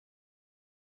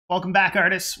Welcome back,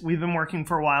 artists. We've been working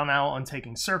for a while now on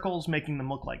taking circles, making them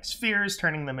look like spheres,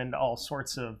 turning them into all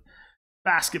sorts of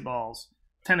basketballs,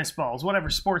 tennis balls, whatever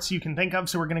sports you can think of.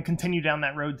 So we're going to continue down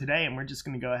that road today, and we're just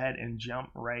going to go ahead and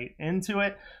jump right into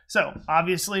it. So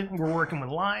obviously, we're working with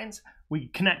lines. We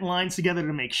connect lines together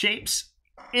to make shapes.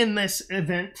 In this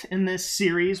event, in this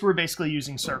series, we're basically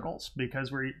using circles because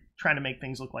we're trying to make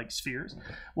things look like spheres.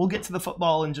 We'll get to the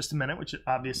football in just a minute, which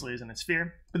obviously isn't a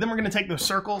sphere. But then we're going to take those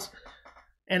circles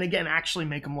and again, actually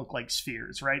make them look like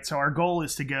spheres, right? So our goal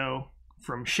is to go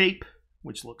from shape,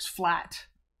 which looks flat,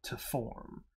 to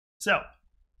form. So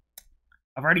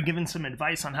I've already given some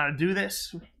advice on how to do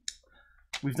this.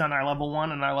 We've done our level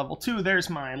 1 and our level 2. There's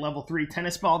my level 3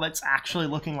 tennis ball that's actually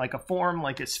looking like a form,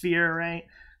 like a sphere, right?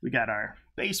 We got our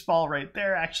baseball right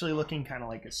there actually looking kind of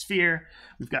like a sphere.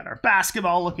 We've got our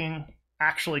basketball looking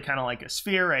actually kind of like a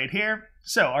sphere right here.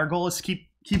 So our goal is to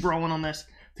keep rolling on this.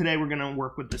 Today we're going to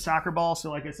work with the soccer ball. So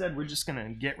like I said, we're just going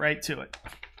to get right to it.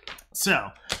 So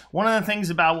one of the things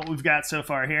about what we've got so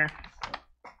far here,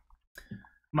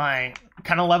 my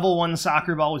kind of level 1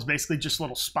 soccer ball was basically just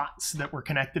little spots that were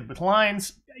connected with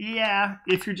lines. Yeah,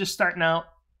 if you're just starting out,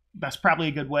 that's probably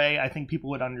a good way. I think people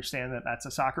would understand that that's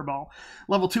a soccer ball.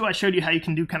 Level 2, I showed you how you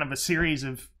can do kind of a series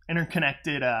of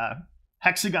interconnected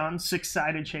hexagons,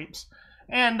 6-sided shapes.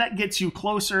 And that gets you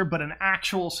closer, but an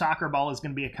actual soccer ball is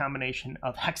going to be a combination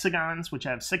of hexagons, which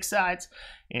have 6 sides,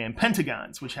 and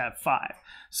pentagons, which have 5.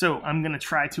 So I'm going to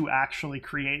try to actually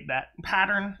create that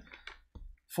pattern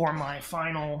for my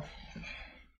final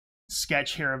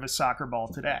sketch here of a soccer ball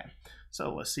today.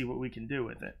 So let's see what we can do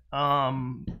with it.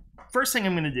 First thing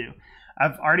I'm going to do,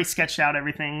 I've already sketched out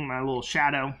everything, my little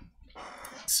shadow.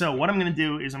 So what I'm going to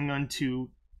do is I'm going to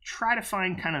try to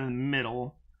find kind of the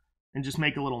middle and just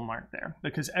make a little mark there.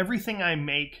 Because everything I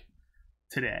make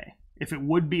today, if it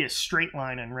would be a straight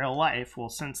line in real life, well,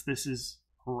 since this is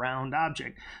a round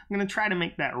object, I'm going to try to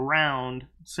make that round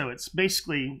so it's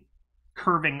basically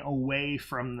curving away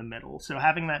from the middle. So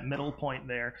having that middle point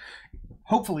there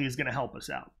hopefully is going to help us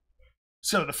out.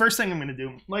 So the first thing I'm going to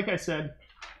do, like I said,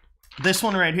 this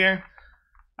one right here,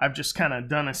 I've just kind of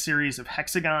done a series of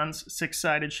hexagons,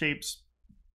 6-sided shapes.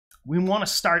 We want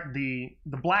to start the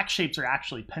black shapes are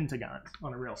actually pentagons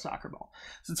on a real soccer ball.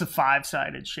 So it's a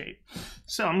 5-sided shape.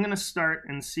 So I'm going to start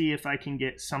and see if I can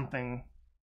get something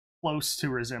close to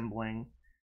resembling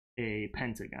a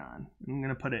pentagon. I'm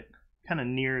going to put it kind of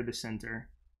near the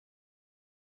center.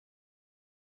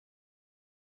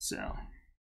 So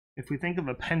if we think of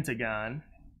a pentagon,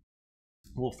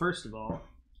 well, first of all,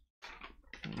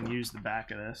 use the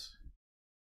back of this.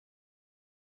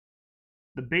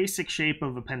 The basic shape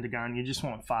of a pentagon, you just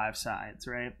want 5 sides,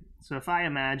 right? So if I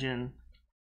imagine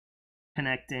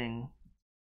connecting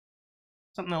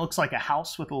something that looks like a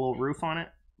house with a little roof on it,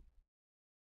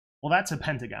 well, that's a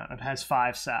pentagon. It has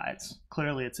 5 sides.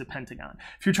 Clearly, it's a pentagon.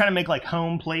 If you're trying to make like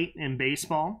home plate in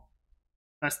baseball,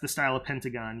 that's the style of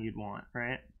pentagon you'd want,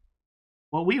 right?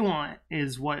 What we want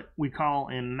is what we call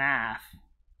in math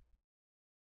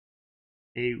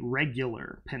a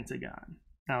regular pentagon.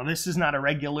 Now, this is not a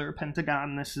regular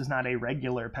pentagon. This is not a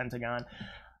regular pentagon.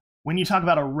 When you talk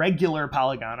about a regular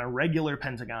polygon, a regular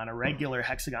pentagon, a regular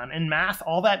hexagon, in math,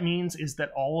 all that means is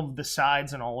that all of the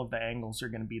sides and all of the angles are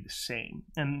going to be the same.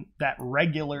 And that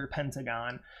regular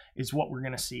pentagon is what we're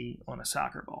going to see on a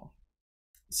soccer ball.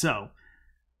 So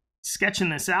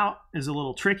sketching this out is a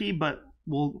little tricky, but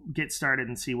we'll get started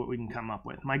and see what we can come up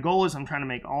with. My goal is I'm trying to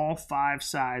make all 5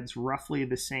 sides roughly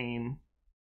the same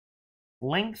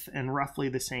length and roughly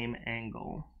the same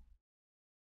angle.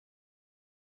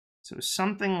 So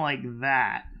something like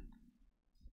that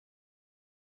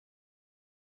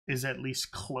is at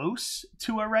least close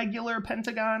to a regular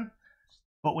pentagon,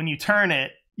 but when you turn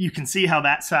it, you can see how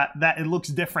that it looks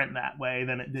different that way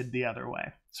than it did the other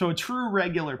way. So a true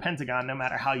regular pentagon, no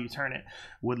matter how you turn it,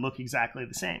 would look exactly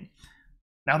the same.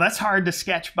 Now that's hard to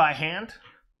sketch by hand.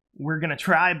 We're going to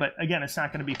try, but again, it's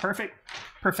not going to be perfect.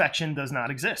 Perfection does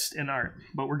not exist in art,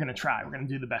 but we're going to try. We're going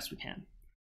to do the best we can.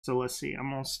 So let's see.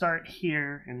 I'm going to start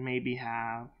here and maybe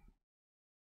have...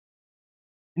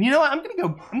 And you know what? I'm going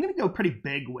to go pretty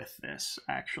big with this,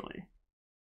 actually.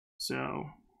 So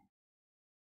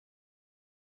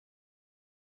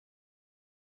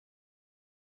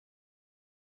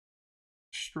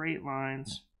straight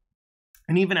lines.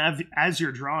 And even as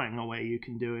you're drawing, a way you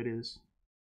can do it is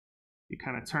you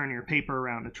kind of turn your paper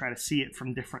around to try to see it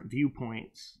from different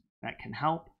viewpoints. That can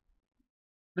help.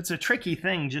 It's a tricky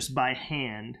thing just by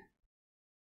hand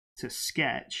to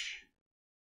sketch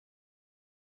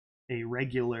a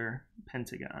regular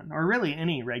pentagon, or really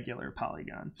any regular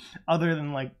polygon, other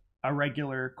than like a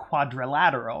regular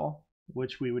quadrilateral,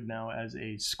 which we would know as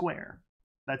a square.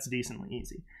 That's decently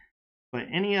easy. But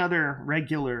any other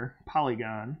regular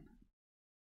polygon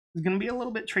is going to be a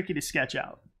little bit tricky to sketch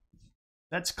out.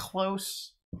 That's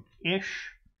close-ish.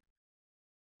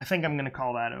 I think I'm going to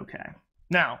call that okay.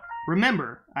 Now,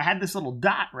 remember, I had this little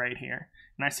dot right here,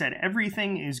 and I said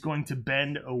everything is going to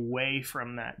bend away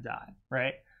from that dot,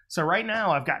 right? So right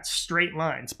now I've got straight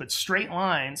lines, but straight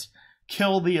lines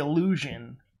kill the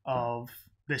illusion of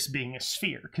this being a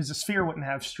sphere, because a sphere wouldn't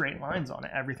have straight lines on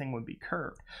it. Everything would be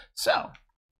curved. So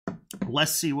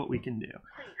let's see what we can do.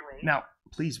 Now,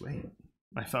 please wait.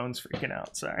 My phone's freaking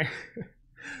out, sorry.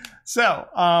 So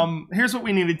here's what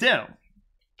we need to do.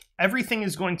 Everything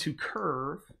is going to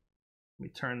curve. Let me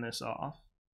turn this off.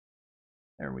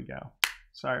 There we go.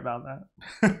 Sorry about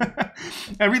that.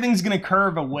 Everything's going to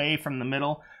curve away from the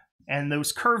middle, and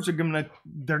those curves are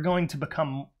they're going to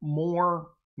become more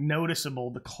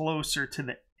noticeable the closer to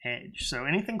the edge. So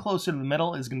anything closer to the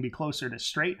middle is going to be closer to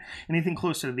straight. Anything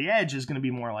closer to the edge is going to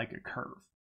be more like a curve,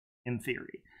 in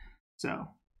theory. So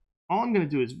all I'm going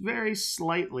to do is very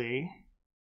slightly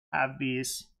have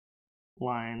these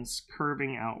lines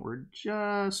curving outward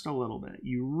just a little bit.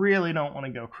 You really don't want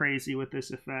to go crazy with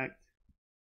this effect,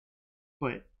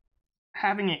 but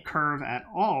having it curve at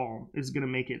all is going to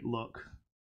make it look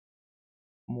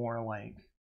more like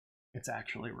it's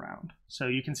actually round. So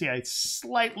you can see I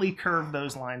slightly curved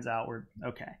those lines outward.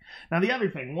 Okay. Now the other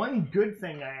thing, one good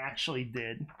thing I actually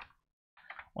did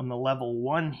on the level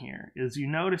 1 here is you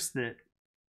notice that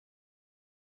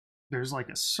there's like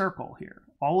a circle here.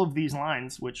 All of these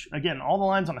lines, which again, all the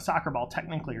lines on a soccer ball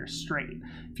technically are straight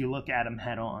if you look at them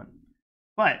head on.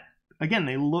 But again,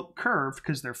 they look curved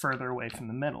because they're further away from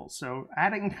the middle. So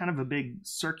adding kind of a big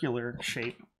circular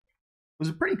shape was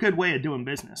a pretty good way of doing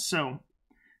business. So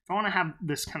if I want to have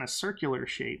this kind of circular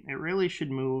shape, it really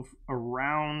should move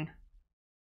around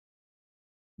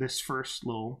this first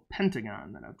little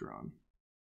pentagon that I've drawn.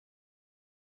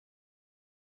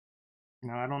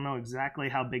 Now, I don't know exactly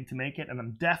how big to make it, and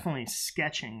I'm definitely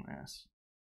sketching this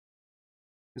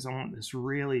because I want this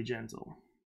really gentle.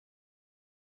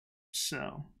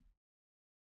 So,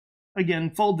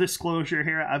 again, full disclosure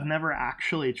here, I've never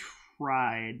actually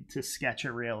tried to sketch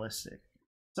a realistic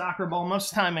soccer ball.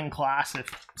 Most of the time in class,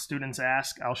 if students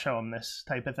ask, I'll show them this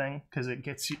type of thing because it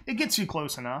gets you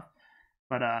close enough.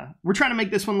 But we're trying to make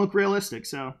this one look realistic,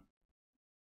 so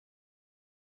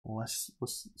let's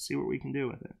see what we can do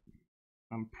with it.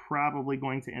 I'm probably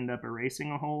going to end up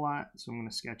erasing a whole lot, so I'm going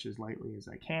to sketch as lightly as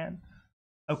I can.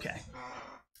 Okay,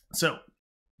 so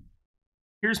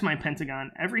here's my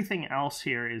pentagon. Everything else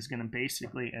here is going to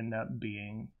basically end up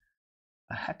being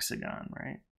a hexagon,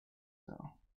 right?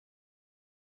 So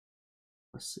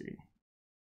let's see.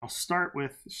 I'll start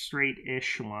with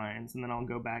straight-ish lines, and then I'll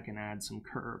go back and add some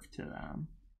curve to them.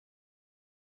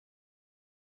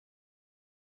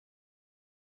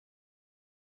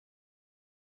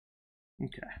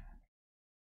 Okay.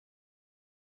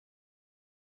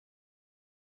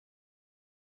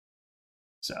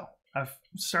 So I've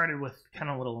started with kind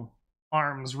of little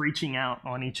arms reaching out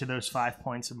on each of those 5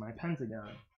 points of my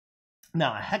pentagon.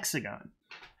 Now a hexagon,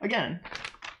 again,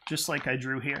 just like I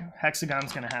drew here,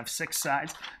 hexagon's going to have 6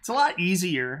 sides. It's a lot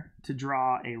easier to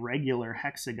draw a regular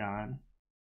hexagon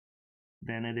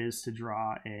than it is to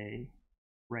draw a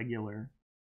regular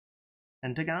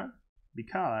pentagon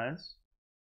because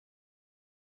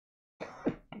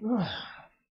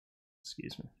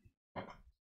excuse me.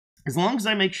 As long as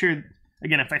I make sure,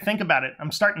 again, if I think about it,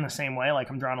 I'm starting the same way,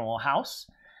 like I'm drawing a little house.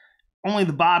 Only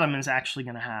the bottom is actually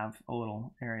going to have a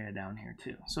little area down here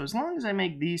too. So as long as I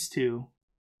make these two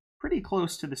pretty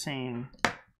close to the same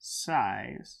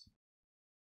size,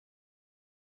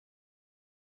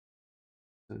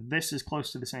 so this is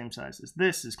close to the same size as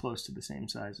this, is close to the same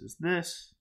size as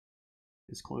this,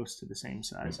 is close to the same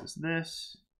size as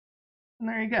this, and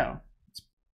there you go.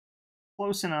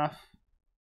 Close enough.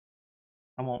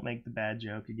 I won't make the bad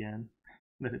joke again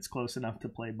that it's close enough to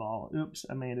play ball. Oops,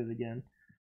 I made it again.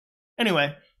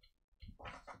 Anyway,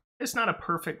 it's not a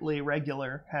perfectly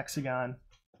regular hexagon,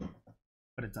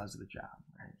 but it does the job,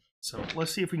 right? So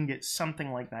let's see if we can get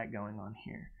something like that going on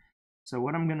here. So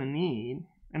what I'm going to need,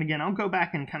 and again, I'll go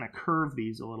back and kind of curve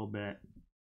these a little bit.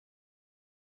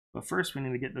 But first we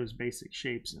need to get those basic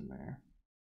shapes in there.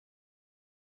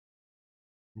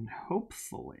 And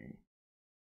hopefully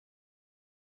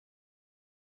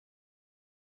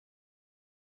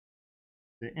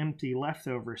the empty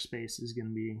leftover space is going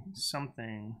to be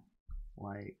something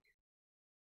like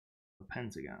a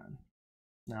pentagon.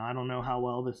 Now, I don't know how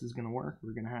well this is going to work.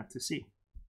 We're going to have to see.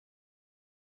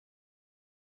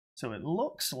 So it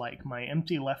looks like my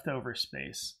empty leftover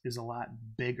space is a lot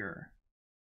bigger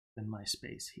than my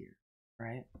space here,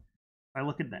 right? If I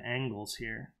look at the angles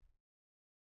here,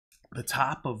 the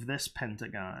top of this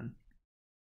pentagon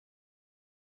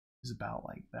is about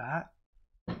like that,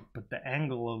 but the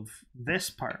angle of this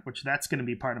part, which that's going to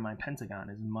be part of my pentagon,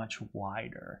 is much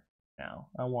wider now.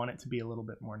 I want it to be a little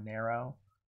bit more narrow,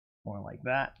 more like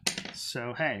that.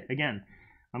 So hey, again,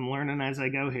 I'm learning as I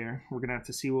go here. We're going to have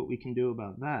to see what we can do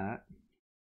about that.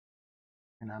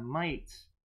 And I might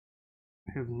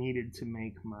have needed to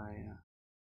make my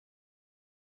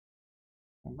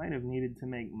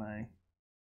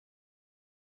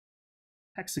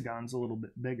hexagons a little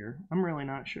bit bigger. I'm really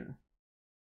not sure.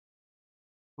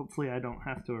 Hopefully I don't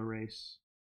have to erase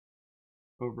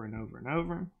over and over and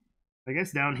over. I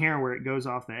guess down here where it goes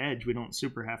off the edge, we don't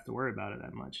super have to worry about it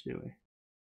that much, do we?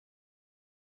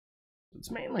 It's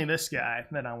mainly this guy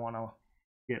that I want to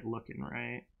get looking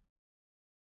right.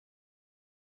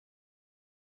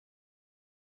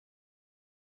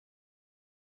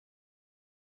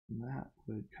 And that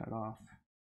would cut off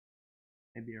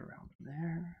maybe around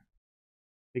there.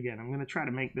 Again, I'm going to try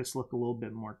to make this look a little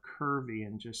bit more curvy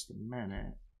in just a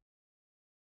minute.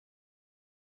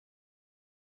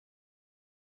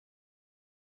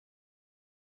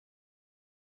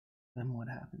 Then what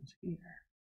happens here?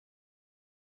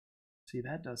 See,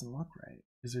 that doesn't look right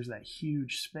because there's that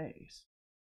huge space.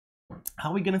 How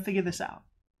are we going to figure this out?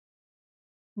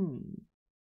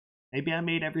 Maybe I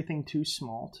made everything too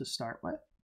small to start with.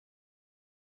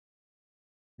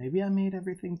 Maybe I made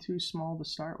everything too small to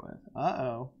start with.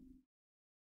 Uh-oh.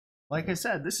 Like I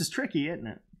said, this is tricky, isn't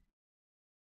it?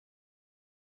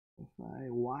 If I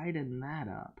widen that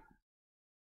up,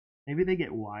 maybe they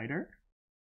get wider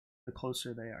the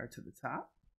closer they are to the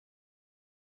top.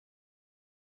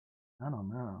 I don't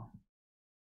know.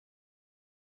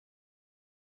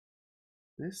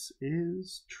 This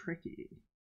is tricky.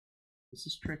 This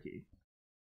is tricky.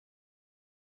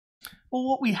 Well,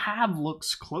 what we have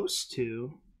looks close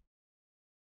to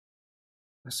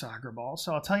a soccer ball.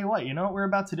 So I'll tell you what we're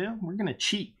about to do? We're going to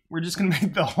cheat. We're just going to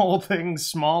make the whole thing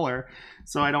smaller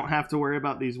so I don't have to worry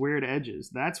about these weird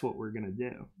edges. That's what we're going to do.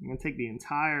 I'm going to take the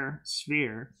entire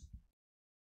sphere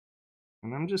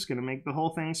and I'm just going to make the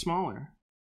whole thing smaller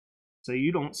so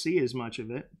you don't see as much of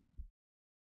it.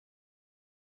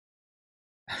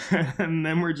 And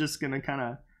then we're just going to kind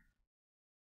of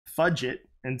fudge it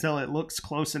until it looks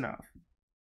close enough.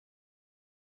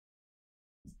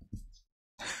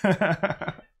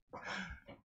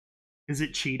 Is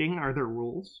it cheating? Are there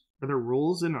rules? Are there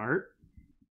rules in art?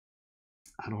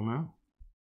 I don't know.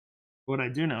 What I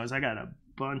do know is I got a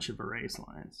bunch of erase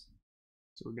lines.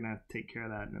 So we're going to have to take care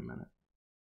of that in a minute.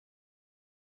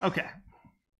 Okay.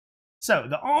 So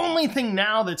the only thing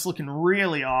now that's looking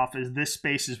really off is this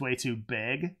space is way too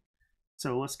big.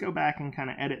 So let's go back and kind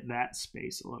of edit that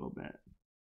space a little bit.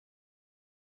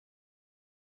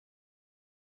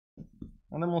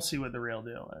 And then we'll see what the real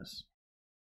deal is.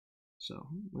 So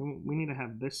we need to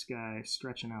have this guy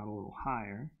stretching out a little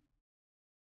higher.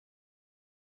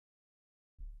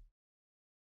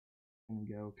 And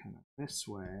go kind of this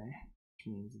way, which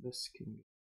means this can go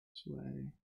this way.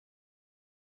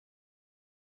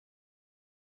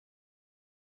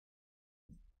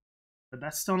 But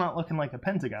that's still not looking like a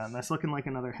pentagon. That's looking like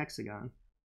another hexagon.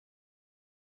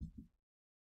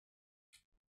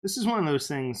 This is one of those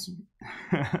things.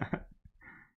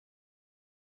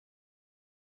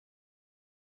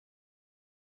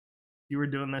 You were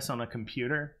doing this on a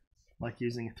computer, like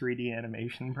using a 3D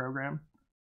animation program,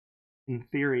 in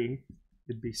theory,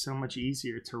 it'd be so much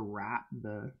easier to wrap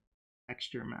the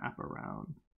texture map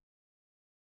around.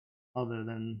 Other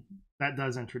than, that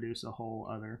does introduce a whole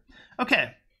other...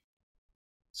 Okay.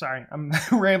 Sorry, I'm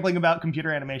rambling about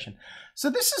computer animation. So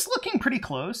this is looking pretty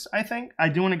close, I think. I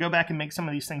do want to go back and make some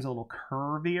of these things a little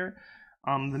curvier.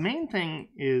 The main thing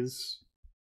is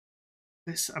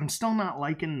this. I'm still not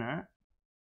liking that.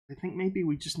 I think maybe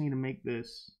we just need to make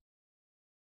this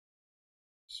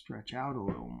stretch out a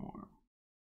little more.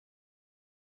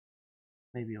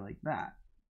 Maybe like that.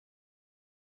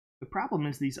 The problem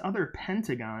is these other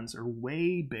pentagons are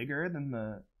way bigger than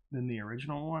the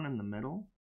original one in the middle.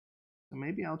 So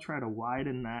maybe I'll try to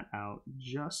widen that out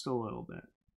just a little bit.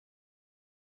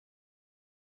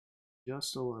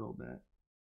 Just a little bit.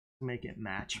 To make it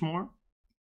match more.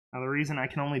 Now the reason I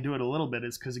can only do it a little bit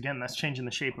is because, again, that's changing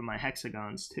the shape of my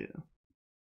hexagons too.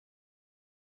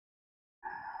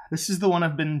 This is the one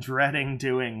I've been dreading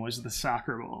doing, was the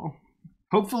soccer ball.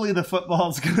 Hopefully the football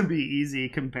is going to be easy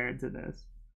compared to this.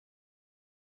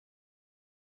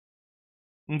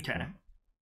 Okay.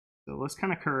 So let's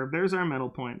kind of curve. There's our middle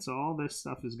point. So all this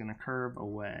stuff is going to curve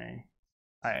away.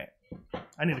 All right.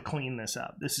 I need to clean this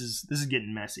up. This is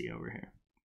getting messy over here.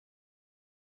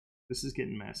 This is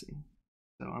getting messy.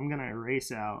 So I'm gonna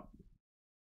erase out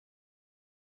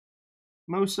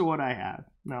most of what I have.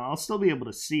 Now I'll still be able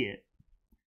to see it.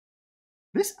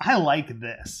 I like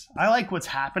this. I like what's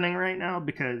happening right now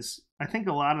because I think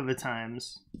a lot of the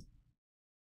times,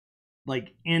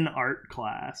 like in art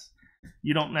class,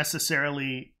 you don't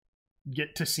necessarily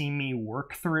get to see me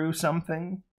work through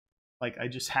something. Like I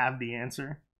just have the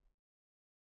answer.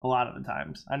 A lot of the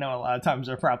times. I know a lot of times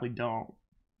I probably don't.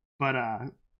 But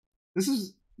this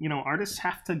is, you know, artists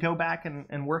have to go back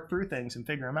and work through things and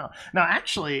figure them out. Now,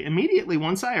 actually, immediately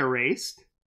once I erased,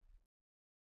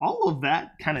 all of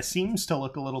that kind of seems to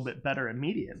look a little bit better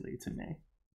immediately to me.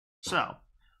 So,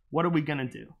 what are we going to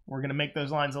do? We're going to make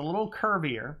those lines a little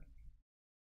curvier,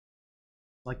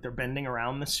 like they're bending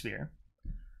around the sphere.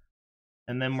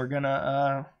 And then we're going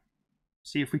to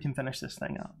see if we can finish this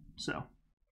thing up. So,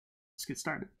 let's get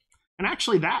started. And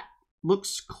actually, that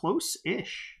looks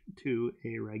close-ish to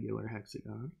a regular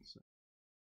hexagon. So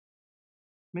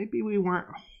maybe we weren't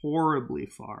horribly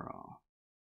far off.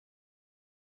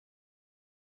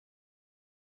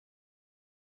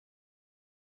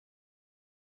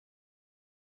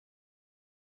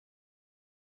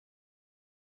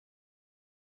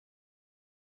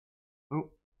 Oh,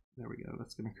 there we go.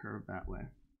 That's going to curve that way.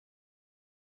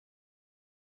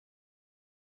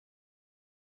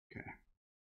 Okay.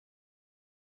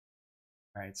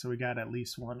 All right, so we got at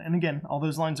least one. And again, all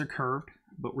those lines are curved,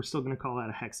 but we're still going to call that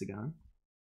a hexagon.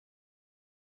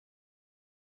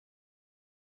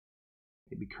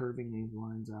 Maybe curving these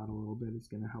lines out a little bit is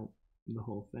going to help the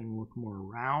whole thing look more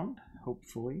round,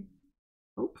 hopefully.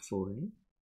 Hopefully.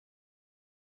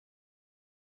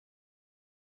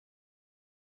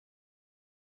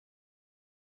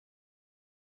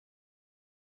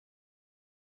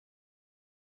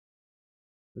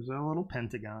 There's a little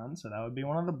pentagon, so that would be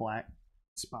one of the black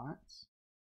spots.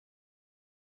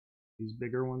 These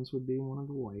bigger ones would be one of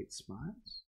the white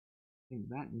spots. I think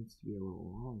that needs to be a little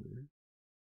longer.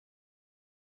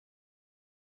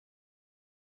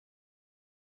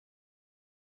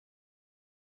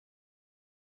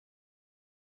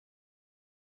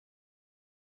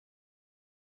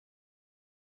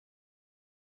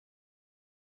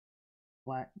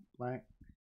 Black, black.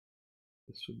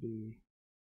 This would be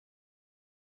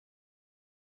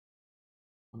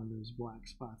one of those black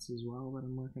spots as well that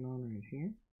I'm working on right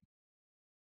here.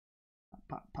 Pop,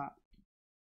 pop, pop.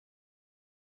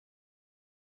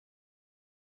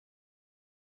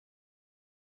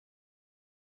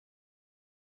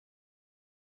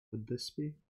 Would this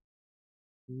be?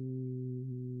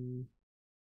 I'm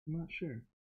not sure.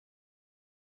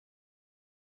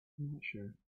 I'm not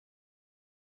sure.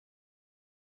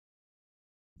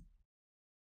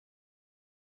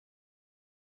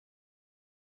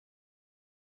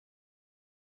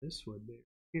 This would be.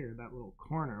 Here, that little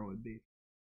corner would be.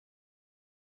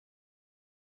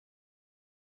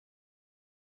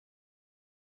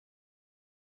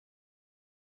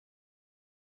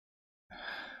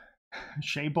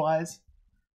 Shape-wise,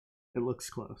 it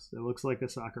looks close. It looks like a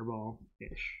soccer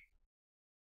ball-ish.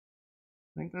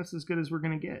 I think that's as good as we're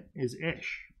going to get, is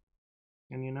ish.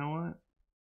 And you know what?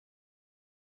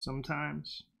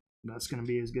 Sometimes that's going to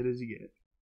be as good as you get.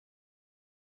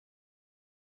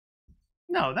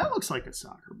 No, that looks like a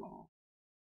soccer ball.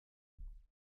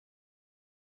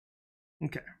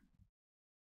 Okay.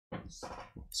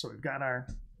 So we've got our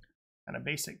kind of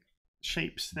basic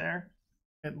shapes there.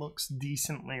 It looks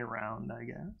decently round, I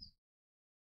guess.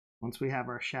 Once we have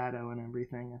our shadow and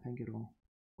everything, I think it'll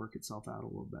work itself out a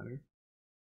little better.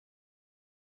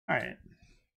 All right.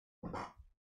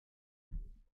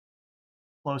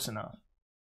 Close enough.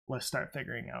 Let's start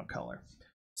figuring out color.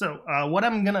 So what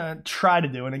I'm going to try to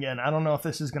do, and again, I don't know if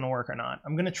this is going to work or not,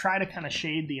 I'm going to try to kind of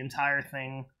shade the entire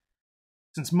thing.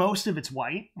 Since most of it's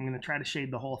white, I'm going to try to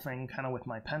shade the whole thing kind of with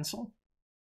my pencil.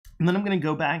 And then I'm going to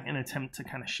go back and attempt to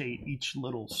kind of shade each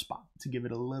little spot to give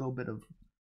it a little bit of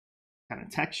kind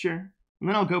of texture. And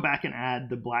then I'll go back and add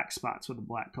the black spots with a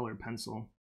black colored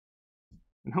pencil.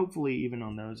 And hopefully even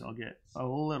on those, I'll get a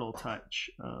little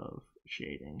touch of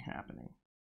shading happening.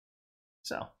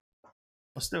 So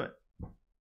let's do it.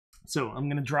 So I'm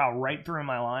going to draw right through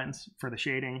my lines for the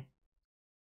shading.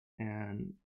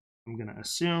 And I'm going to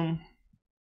assume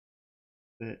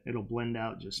that it'll blend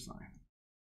out just fine.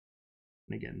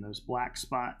 And again, those black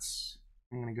spots,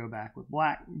 I'm going to go back with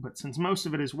black. But since most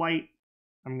of it is white,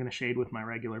 I'm going to shade with my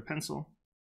regular pencil.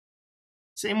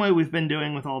 Same way we've been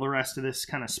doing with all the rest of this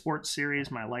kind of sports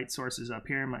series. My light source is up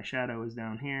here, my shadow is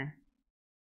down here.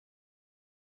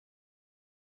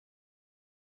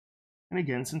 And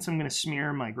again, since I'm going to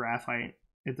smear my graphite,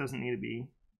 it doesn't need to be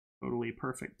totally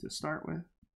perfect to start with.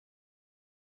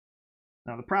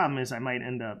 Now the problem is I might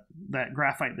end up, that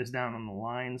graphite that's down on the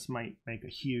lines might make a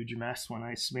huge mess when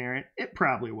I smear it. It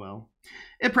probably will.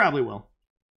 It probably will.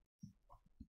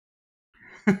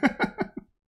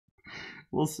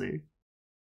 We'll see.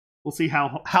 We'll see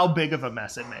how big of a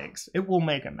mess it makes. It will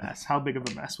make a mess. How big of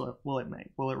a mess will it make?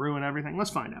 Will it ruin everything?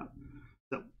 Let's find out.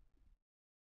 So,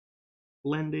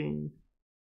 blending.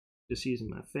 Just using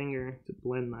my finger to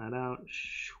blend that out.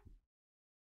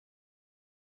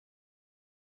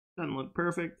 Doesn't look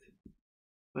perfect,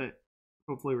 but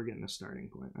hopefully we're getting a starting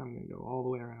point. I'm going to go all the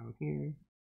way around here.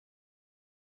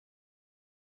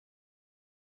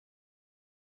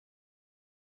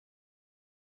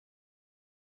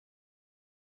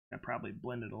 I probably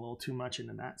blended a little too much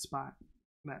into that spot.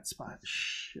 That spot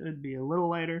should be a little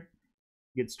lighter.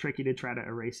 It gets tricky to try to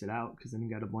erase it out because then you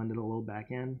got to blend it a little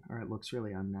back in or it looks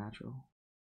really unnatural.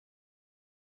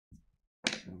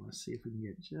 So let's see if we can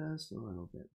get just a little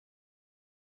bit.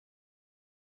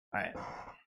 All right.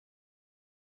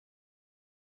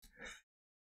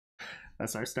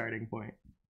 That's our starting point.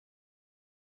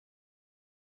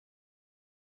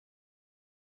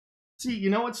 See, you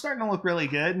know what's starting to look really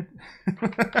good?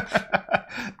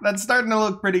 That's starting to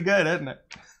look pretty good, isn't it?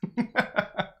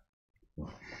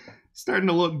 Starting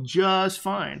to look just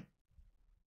fine.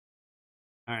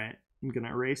 All right, I'm going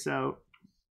to erase out.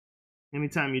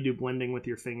 Anytime you do blending with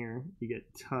your finger, you get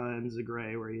tons of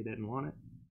gray where you didn't want it.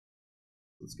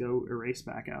 Let's go erase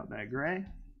back out that gray.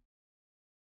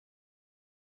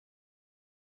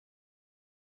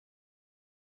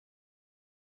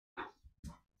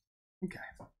 Okay.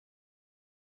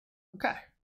 Okay.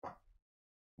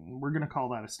 We're going to call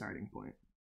that a starting point.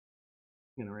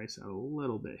 I'm going to erase out a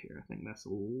little bit here. I think that's a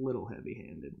little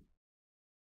heavy-handed.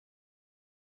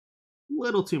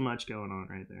 Little too much going on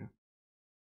right there.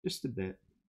 Just a bit.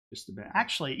 Just a bit.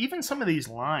 Actually, even some of these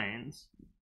lines,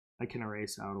 I can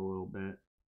erase out a little bit.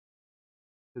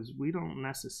 Because we don't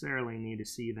necessarily need to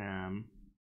see them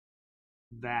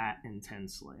that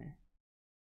intensely.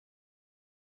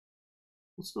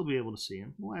 We'll still be able to see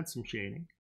them. We'll add some shading.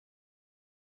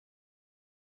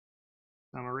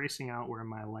 I'm erasing out where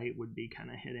my light would be kind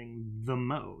of hitting the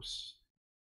most.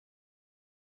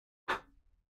 And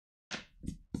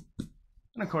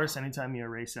of course, anytime you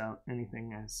erase out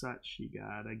anything as such, you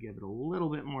gotta give it a little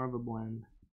bit more of a blend.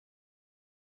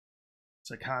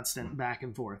 It's a constant back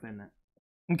and forth, isn't it?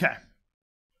 Okay.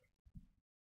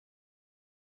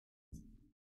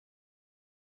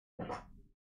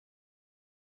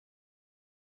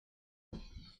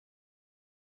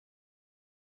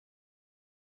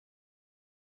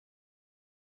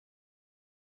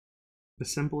 The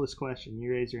simplest question.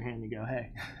 You raise your hand, you go,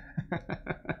 hey.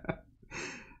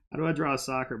 How do I draw a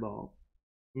soccer ball?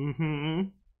 Mm-hmm.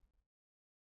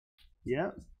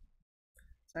 Yep.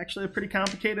 It's actually a pretty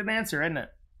complicated answer, isn't it?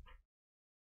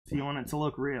 If you want it to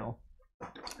look real.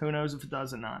 Who knows if it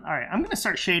does or not. All right, I'm going to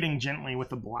start shading gently with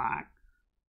the black.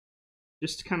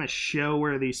 Just to kind of show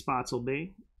where these spots will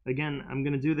be. Again, I'm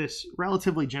going to do this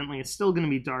relatively gently. It's still going to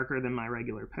be darker than my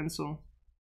regular pencil.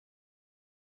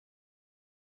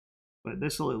 But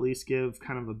this will at least give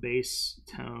kind of a base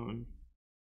tone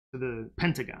to the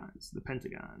pentagons,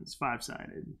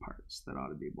 five-sided parts that ought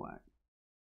to be black.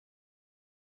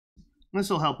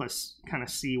 This will help us kind of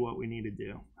see what we need to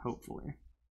do, hopefully.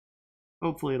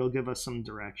 Hopefully it'll give us some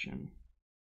direction.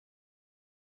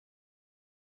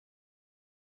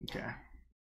 Okay.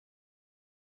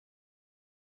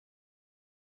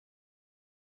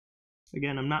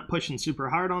 Again, I'm not pushing super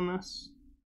hard on this.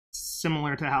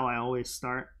 Similar to how I always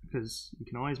start, because you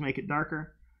can always make it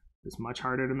darker. It's much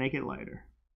harder to make it lighter.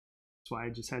 That's why I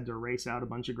just had to erase out a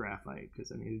bunch of graphite,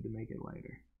 because I needed to make it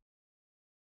lighter.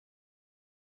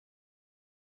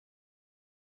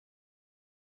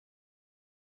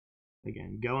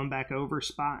 Again, going back over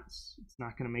spots, it's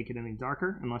not going to make it any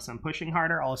darker unless I'm pushing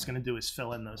harder. All it's going to do is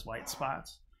fill in those white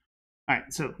spots. All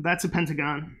right, so that's a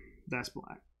pentagon. That's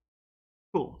black.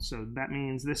 Cool, so that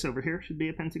means this over here should be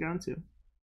a pentagon too.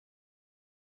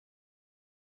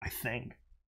 I think.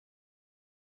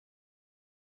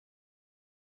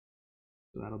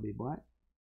 So that'll be black.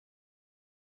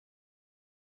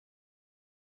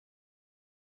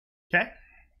 Okay.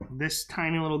 This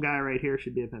tiny little guy right here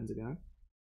should be a pentagon.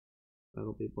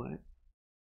 That'll be black.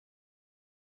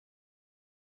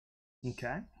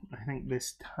 Okay. I think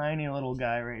this tiny little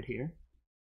guy right here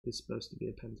is supposed to be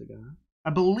a pentagon. I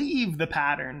believe the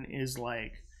pattern is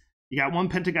like, you got one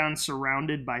pentagon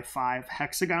surrounded by 5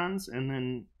 hexagons, and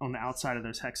then on the outside of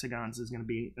those hexagons is going to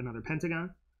be another pentagon.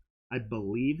 I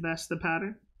believe that's the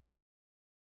pattern.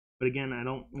 But again, I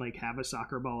don't like have a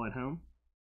soccer ball at home.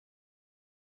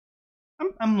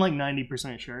 I'm like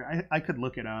 90% sure. I could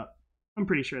look it up. I'm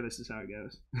pretty sure this is how it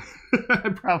goes. I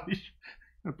probably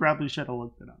should have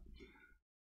looked it up.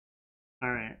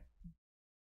 All right.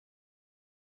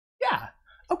 Yeah.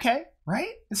 Okay.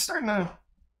 Right? It's starting to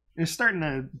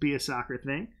be a soccer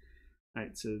thing. All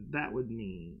right. So that would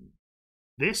mean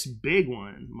this big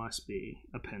one must be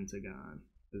a pentagon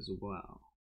as well.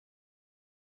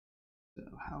 So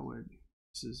how would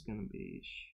this is going to be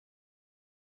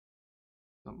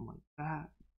something like that.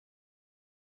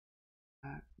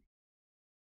 That.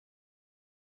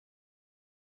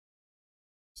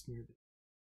 It's near the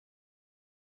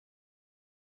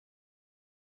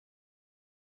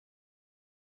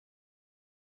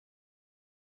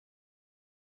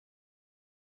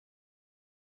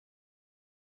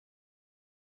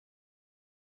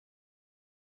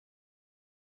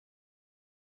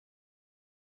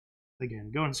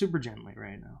again, going super gently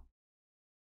right now.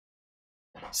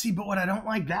 See, but what I don't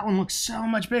like, that one looks so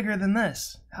much bigger than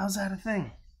this. How's that a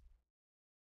thing?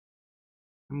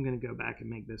 I'm going to go back and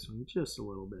make this one just a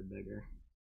little bit bigger.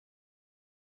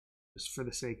 Just for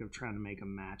the sake of trying to make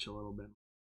them match a little bit.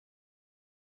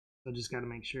 I just got to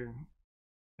make sure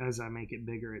as I make it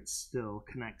bigger, it still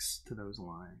connects to those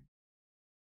lines.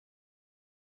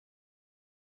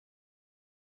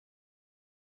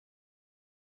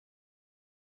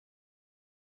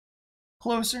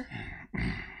 Closer.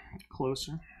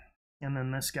 Closer. And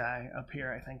then this guy up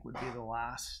here, I think, would be the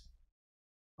last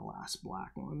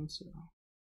black one. So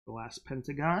the last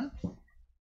pentagon.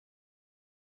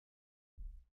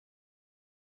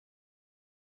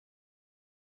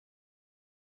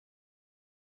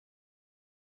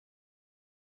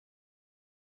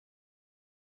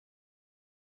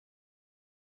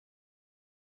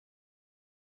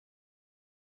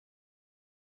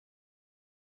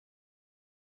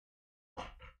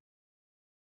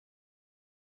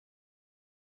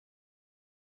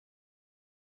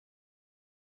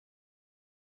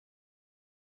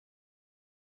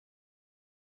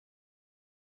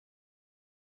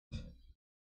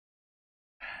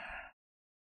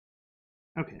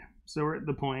 Okay, so we're at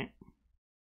the point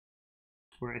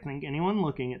where I think anyone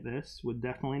looking at this would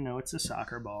definitely know it's a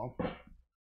soccer ball.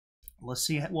 Let's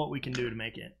see what we can do to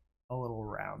make it a little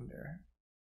rounder.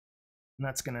 And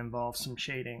that's going to involve some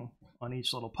shading on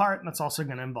each little part. And that's also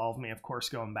going to involve me, of course,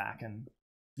 going back and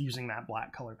using that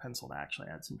black color pencil to actually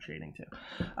add some shading too.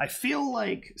 I feel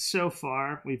like so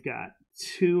far we've got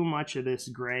too much of this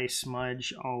gray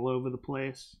smudge all over the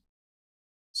place.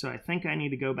 So I think I need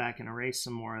to go back and erase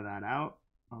some more of that out,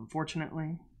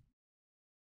 unfortunately.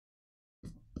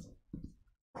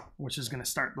 Which is going to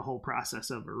start the whole process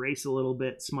of erase a little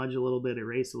bit, smudge a little bit,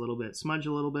 erase a little bit, smudge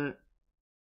a little bit.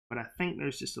 But I think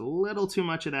there's just a little too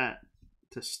much of that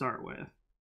to start with.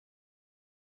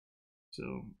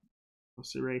 So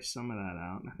let's erase some of that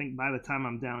out. I think by the time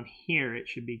I'm down here, it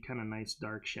should be kind of nice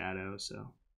dark shadow.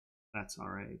 So that's all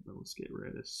right. But let's get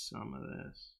rid of some of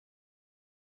this.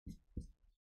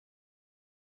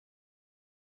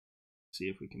 See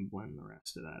if we can blend the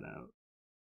rest of that out.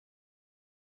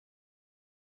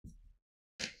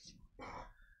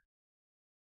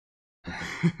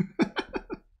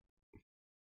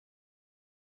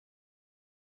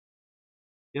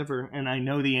 You ever, and I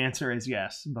know the answer is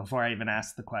yes, before I even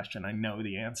ask the question, I know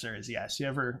the answer is yes.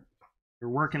 You're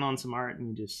working on some art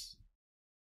and it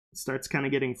starts kind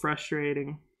of getting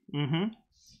frustrating. You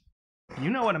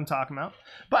know what I'm talking about.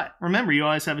 But remember, you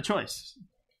always have a choice.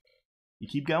 You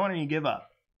keep going or you give up.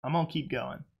 I'm going to keep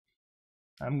going.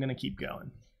 I'm going to keep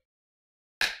going.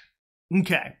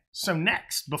 Okay, so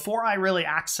next, before I really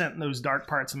accent those dark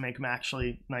parts and make them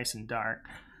actually nice and dark,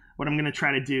 what I'm going to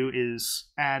try to do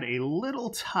is add a little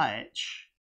touch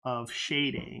of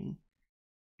shading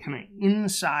kind of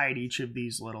inside each of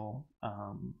these little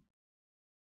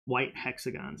white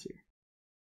hexagons here.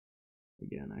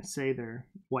 Again, I say they're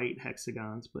white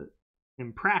hexagons, but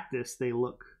in practice, they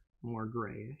look more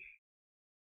grayish,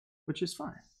 which is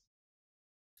fine.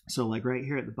 So like right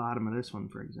here at the bottom of this one,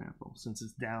 for example, since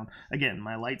it's down, again,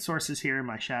 my light source is here,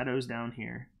 my shadow's down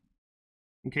here.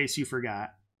 In case you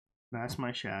forgot, that's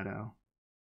my shadow.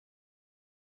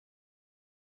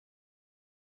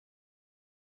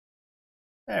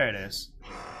 There it is.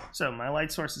 So my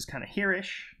light source is kind of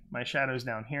here-ish, my shadow's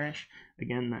down here-ish.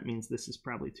 Again, that means this is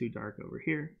probably too dark over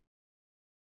here.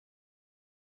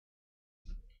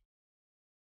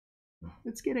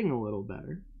 It's getting a little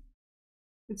better.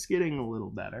 It's getting a little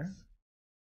better.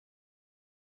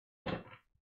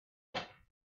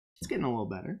 It's getting a little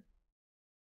better.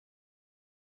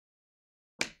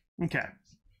 Okay.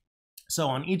 So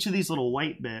on each of these little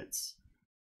white bits,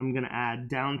 I'm going to add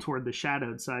down toward the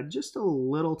shadowed side just a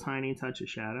little tiny touch of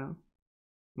shadow.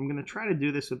 I'm going to try to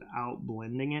do this without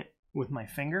blending it with my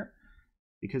finger,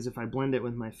 because if I blend it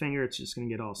with my finger, it's just going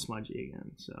to get all smudgy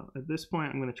again. So at this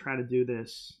point, I'm going to try to do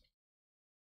this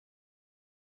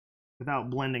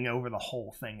without blending over the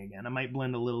whole thing again. I might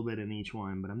blend a little bit in each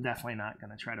one, but I'm definitely not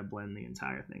going to try to blend the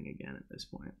entire thing again at this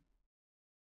point.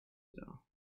 So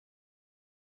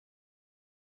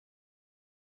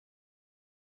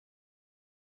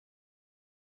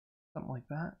something like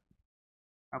that.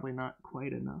 Probably not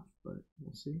quite enough, but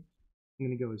we'll see. I'm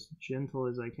going to go as gentle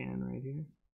as I can right here.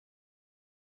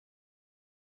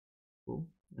 Cool.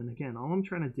 And again, all I'm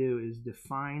trying to do is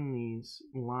define these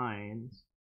lines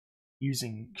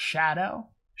using shadow,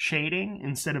 shading,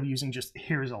 instead of using just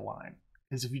here's a line.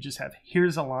 Because if you just have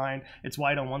here's a line, it's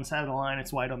white on one side of the line,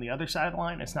 it's white on the other side of the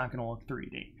line, it's not going to look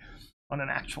 3D. On an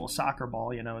actual soccer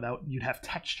ball, you know, that you'd have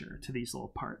texture to these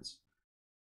little parts.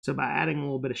 So by adding a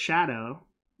little bit of shadow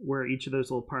where each of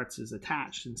those little parts is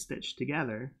attached and stitched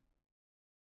together,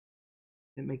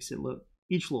 it makes it look,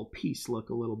 each little piece look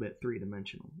a little bit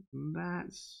three-dimensional.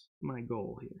 That's my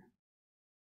goal here.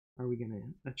 Are we going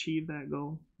to achieve that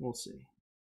goal? We'll see.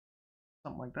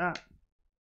 Something like that.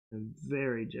 And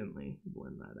very gently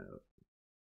blend that out.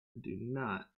 Do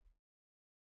not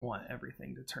want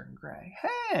everything to turn gray.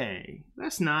 Hey,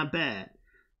 that's not bad.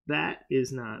 That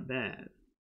is not bad.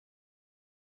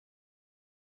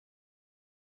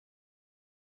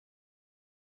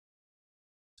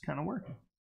 It's kind of working.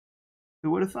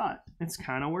 Who would have thought? It's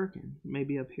kind of working.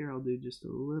 Maybe up here I'll do just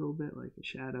a little bit like a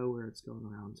shadow where it's going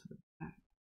around to the back.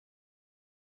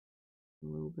 A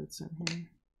little bits in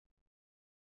here.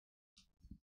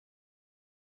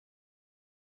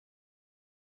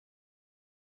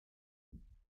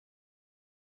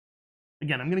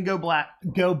 Again, I'm going to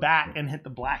go back and hit the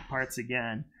black parts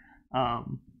again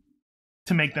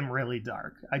to make them really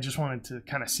dark. I just wanted to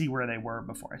kind of see where they were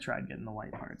before I tried getting the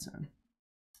white parts in.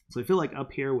 So I feel like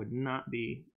up here would not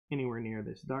be anywhere near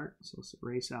this dark, so let's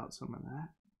erase out some of that.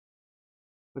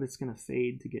 But it's going to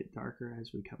fade to get darker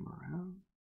as we come around.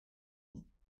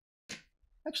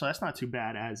 Actually, that's not too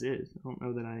bad as is. I don't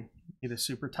know that I need to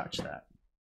super touch that.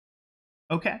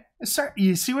 Okay,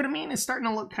 you see what I mean? It's starting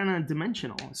to look kind of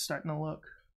dimensional. It's starting to look,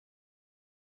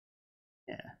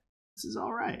 yeah, this is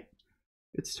all right.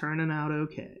 It's turning out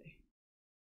okay.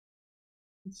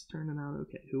 It's turning out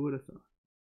okay. Who would have thought?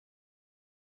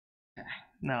 Okay.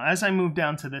 Now, as I move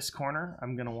down to this corner,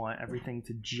 I'm going to want everything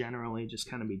to generally just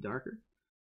kind of be darker.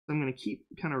 So I'm going to keep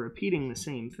kind of repeating the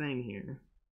same thing here.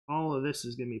 All of this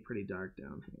is going to be pretty dark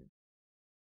down here.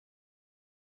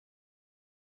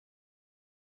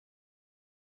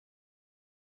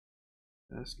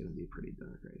 That's going to be pretty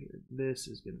dark right here. This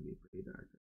is going to be pretty dark.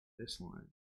 This line.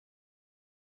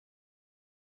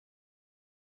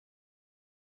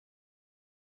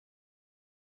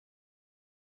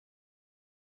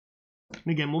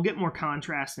 And again, we'll get more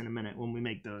contrast in a minute when we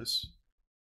make those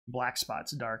black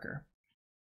spots darker.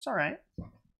 It's all right. I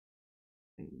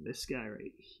think this guy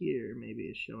right here maybe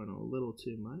is showing a little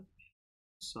too much.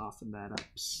 Soften that up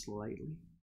slightly.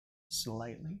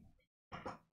 Slightly.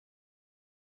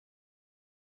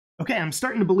 Okay, I'm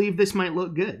starting to believe this might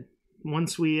look good.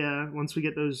 Once we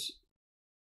get those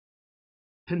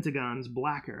pentagons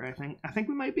blacker, I think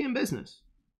we might be in business.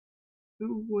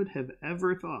 Who would have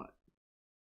ever thought?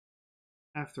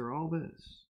 After all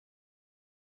this.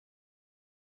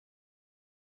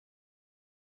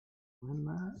 And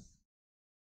that.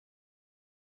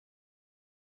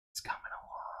 It's coming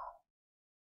along.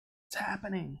 It's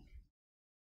happening.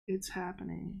 It's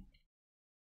happening.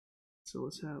 So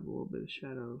let's have a little bit of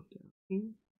shadow down here.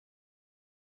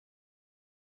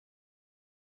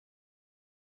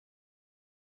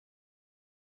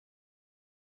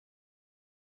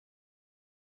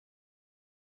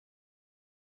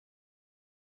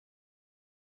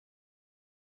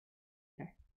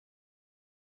 Okay.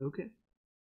 Okay.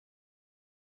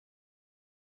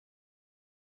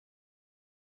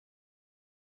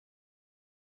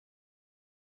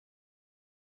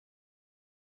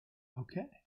 Okay.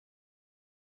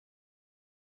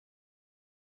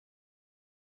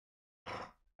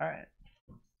 All right.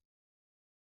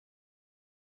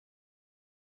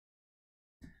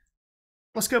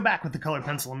 Let's go back with the colored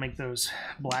pencil and make those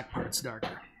black parts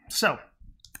darker. So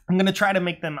I'm going to try to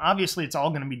make them, obviously it's all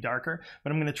going to be darker,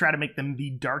 but I'm going to try to make them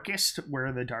the darkest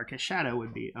where the darkest shadow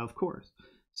would be, of course.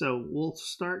 So we'll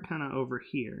start kind of over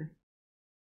here.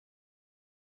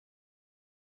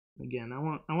 Again,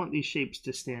 I want these shapes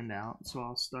to stand out, so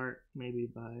I'll start maybe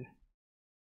by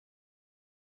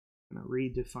kind of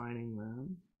redefining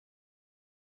them.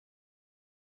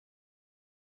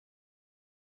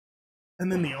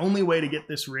 And then the only way to get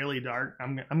this really dark,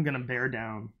 I'm going to bear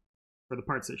down. For the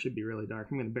parts that should be really dark,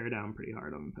 I'm going to bear down pretty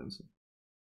hard on the pencil.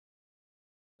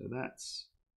 So that's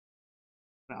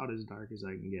about as dark as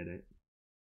I can get it.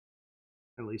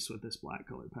 At least with this black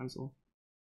colored pencil.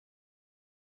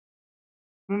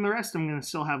 And then the rest I'm going to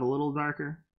still have a little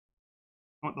darker.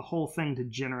 I want the whole thing to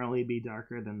generally be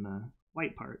darker than the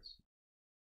white parts.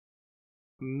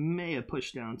 I may have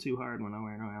pushed down too hard when I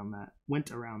went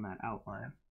around that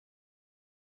outline.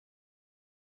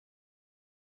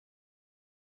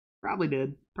 Probably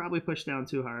did. Probably pushed down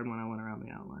too hard when I went around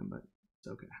the outline, but it's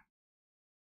okay.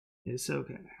 It's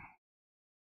okay.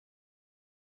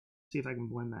 See if I can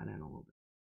blend that in a little bit.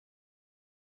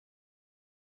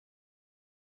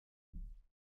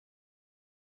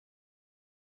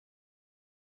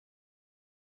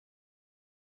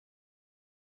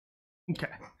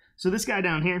 Okay, so this guy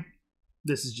down here,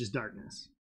 this is just darkness.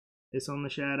 It's on the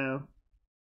shadow.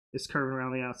 It's curving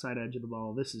around the outside edge of the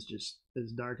ball. This is just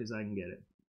as dark as I can get it.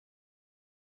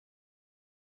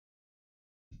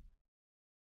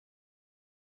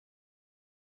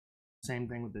 Same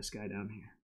thing with this guy down here.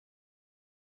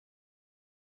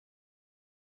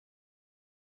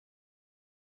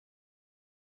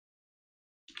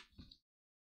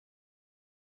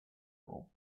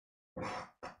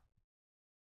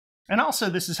 And also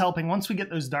this is helping, once we get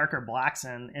those darker blacks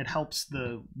in, it helps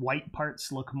the white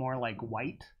parts look more like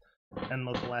white and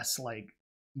look less like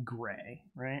gray,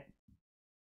 right?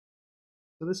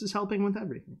 So this is helping with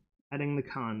everything, adding the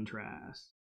contrast.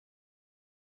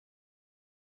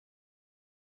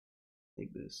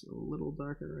 Take this a little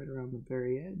darker right around the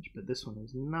very edge, but this one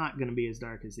is not going to be as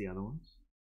dark as the other ones.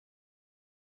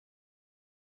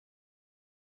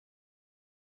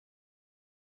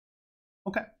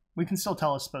 Okay, we can still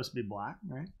tell it's supposed to be black,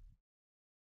 right?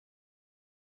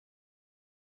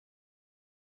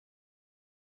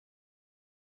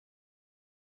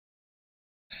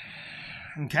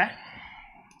 Okay,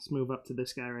 let's move up to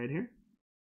this guy right here.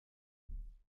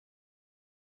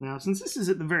 Now, since this is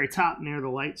at the very top near the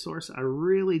light source, I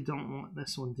really don't want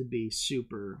this one to be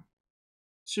super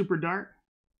dark.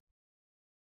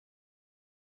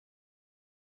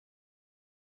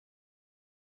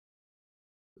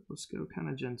 Let's go kind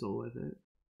of gentle with it.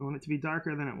 I want it to be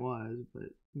darker than it was, but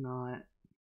not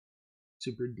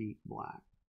super deep black.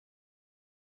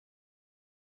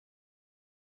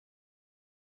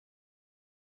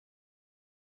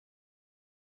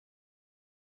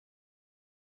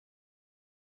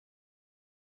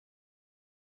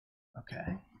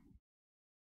 Okay.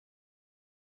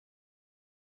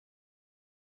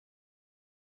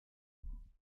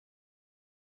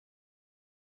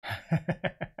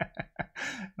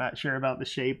 Not sure about the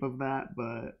shape of that,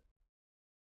 but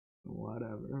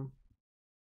whatever.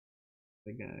 I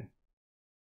think I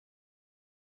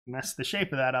messed the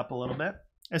shape of that up a little bit.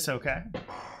 It's okay.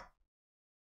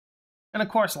 And of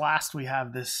course, last we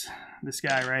have this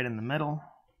guy right in the middle.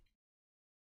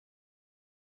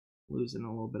 Losing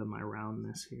a little bit of my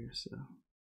roundness here, so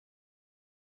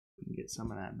we can get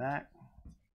some of that back.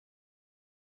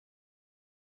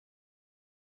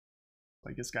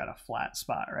 Like it's got a flat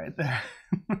spot right there.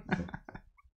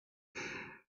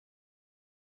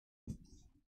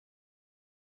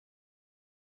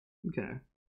 Okay.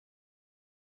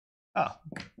 Oh,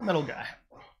 middle guy.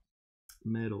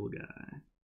 Middle guy.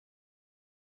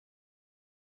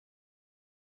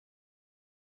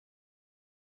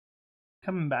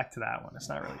 Coming back to that one. It's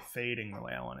not really fading the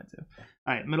way I want it to.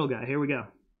 All right, middle guy. Here we go.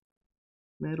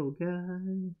 Middle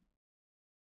guy.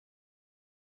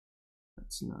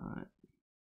 Let's not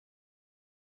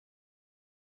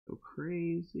go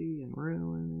crazy and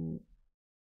ruin it.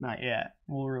 Not yet.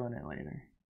 We'll ruin it later.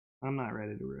 I'm not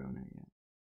ready to ruin it yet.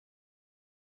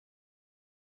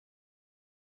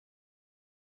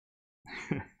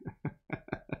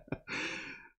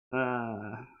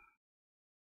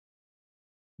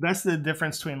 That's the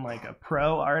difference between like a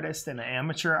pro artist and an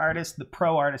amateur artist. The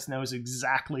pro artist knows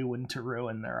exactly when to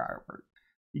ruin their artwork.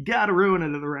 You gotta ruin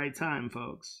it at the right time,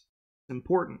 folks. It's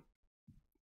important.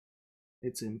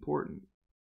 It's important.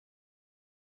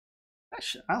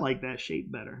 I like that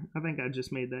shape better. I think I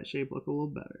just made that shape look a little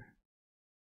better.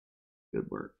 Good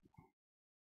work.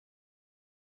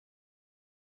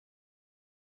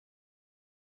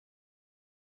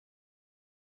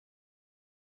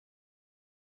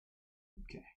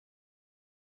 Okay.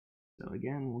 So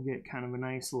again, we'll get kind of a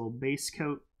nice little base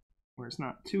coat where it's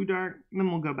not too dark. And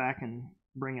then we'll go back and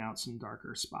bring out some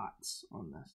darker spots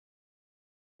on this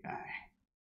guy.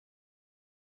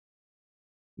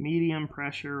 Medium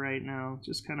pressure right now,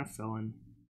 just kind of filling.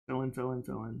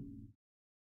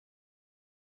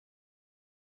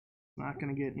 Not not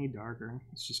going to get any darker.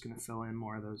 It's just going to fill in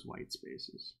more of those white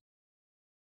spaces.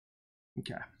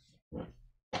 Okay.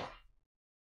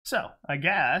 So I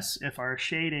guess if our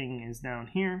shading is down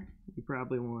here, we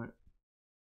probably want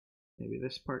maybe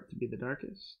this part to be the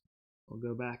darkest. We'll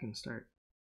go back and start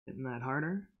hitting that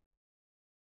harder.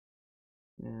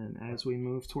 And as we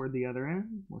move toward the other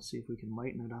end, we'll see if we can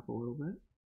lighten it up a little bit.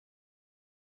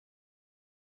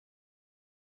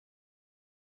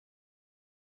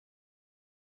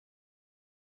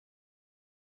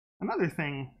 Another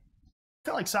thing, I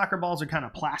feel like soccer balls are kind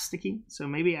of plasticky, so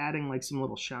maybe adding like some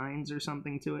little shines or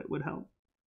something to it would help.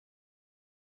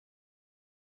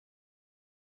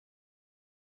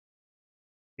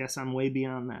 Guess I'm way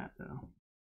beyond that though.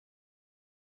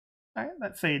 All right,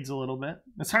 that fades a little bit.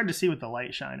 It's hard to see with the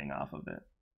light shining off of it.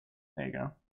 There you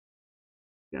go.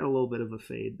 Got a little bit of a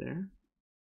fade there.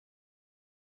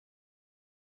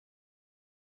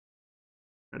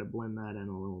 Try to blend that in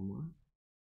a little more.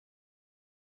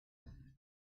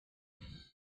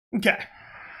 Okay.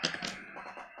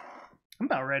 I'm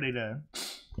about ready to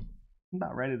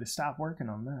stop working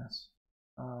on this.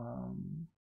 Or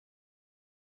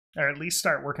at least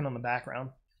start working on the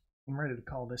background. I'm ready to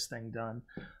call this thing done.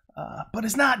 But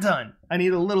it's not done. I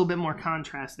need a little bit more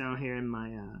contrast down here in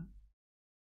my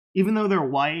even though they're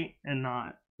white and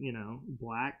not, you know,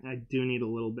 black, I do need a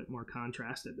little bit more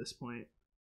contrast at this point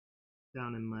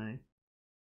down in my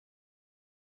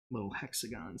little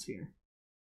hexagons here.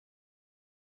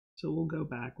 So we'll go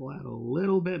back, we'll add a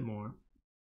little bit more.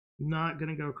 Not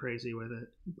gonna go crazy with it,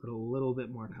 but a little bit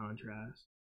more contrast.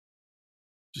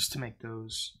 Just to make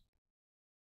those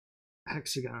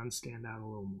hexagons stand out a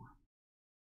little more.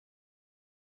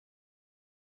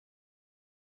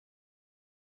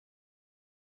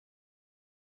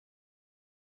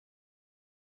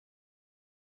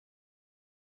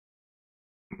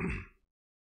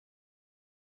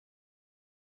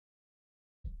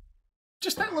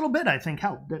 Just that little bit, I think,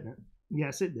 helped, didn't it?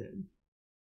 Yes, it did.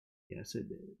 Yes, it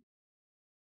did.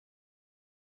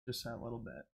 Just that little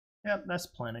bit. Yep, that's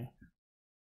plenty.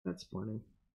 That's plenty.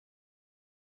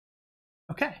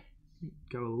 Okay.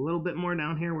 Go a little bit more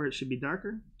down here where it should be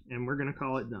darker, and we're going to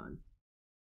call it done.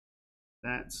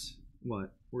 That's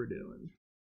what we're doing.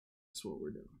 That's what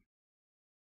we're doing.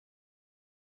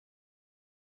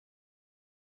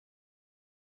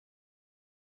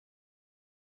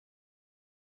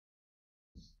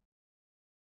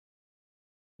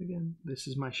 Again, this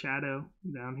is my shadow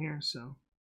down here, so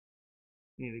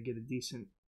I need to get a decent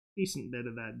bit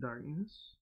of that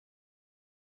darkness,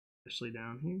 especially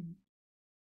down here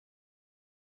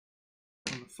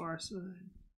on the far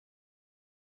side.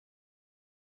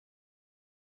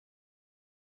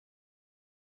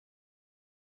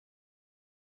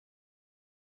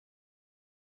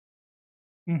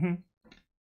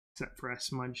 Except for I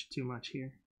smudged too much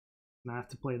here, and I have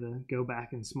to play the go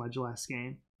back and smudge last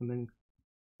game, and then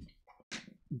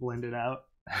blend it out.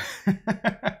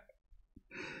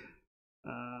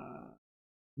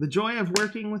 The joy of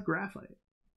working with graphite.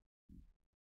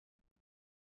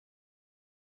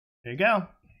 There you go.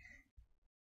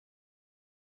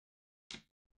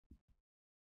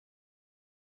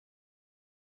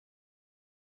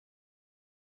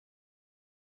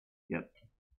 Yep.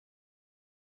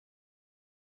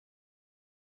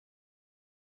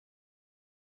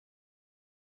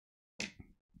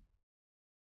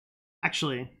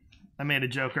 Actually, I made a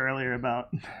joke earlier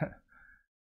about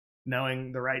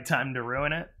knowing the right time to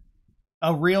ruin it.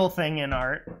 A real thing in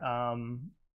art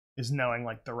is knowing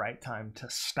like the right time to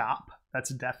stop.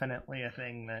 That's definitely a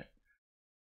thing that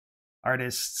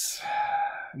artists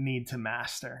need to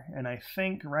master. And I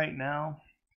think right now,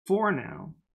 for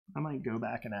now, I might go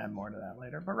back and add more to that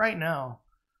later, but right now,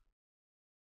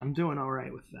 I'm doing all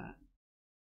right with that.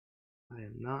 I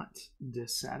am not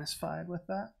dissatisfied with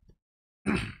that.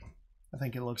 I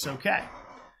think it looks okay.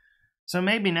 So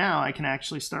maybe now I can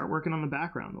actually start working on the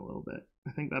background a little bit.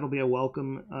 I think that'll be a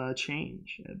welcome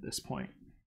change at this point.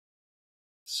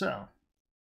 So,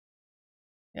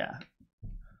 yeah.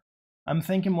 I'm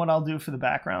thinking what I'll do for the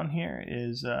background here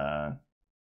is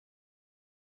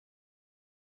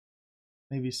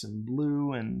maybe some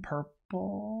blue and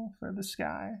purple for the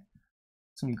sky.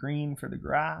 Some green for the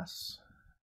grass.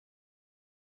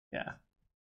 Yeah.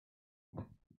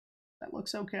 That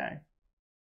looks okay.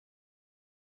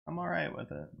 I'm all right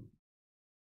with it.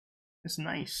 It's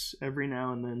nice every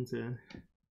now and then to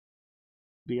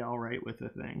be all right with a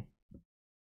thing.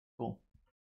 Cool.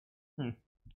 All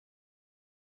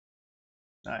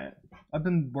right. I've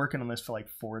been working on this for like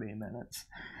 40 minutes.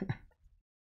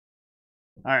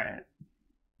 All right.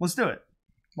 Let's do it.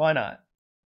 Why not?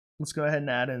 Let's go ahead and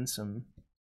add in some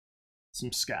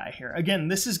some sky here. Again,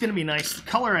 this is going to be nice. The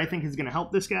color, I think, is going to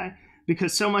help this guy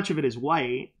because so much of it is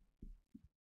white,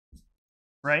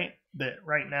 right? That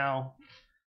right now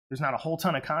there's not a whole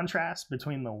ton of contrast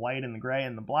between the white and the gray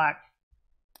and the black.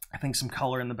 I think some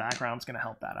color in the background is going to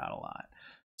help that out a lot.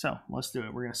 So let's do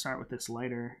it. We're going to start with this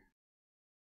lighter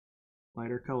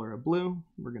color of blue.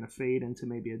 We're going to fade into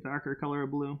maybe a darker color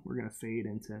of blue. We're going to fade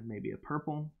into maybe a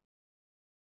purple.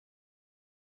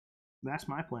 That's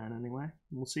my plan anyway.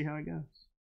 We'll see how it goes.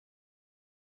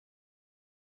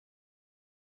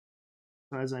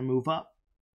 So as I move up,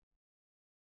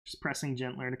 just pressing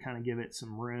gentler to kind of give it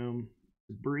some room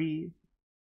to breathe.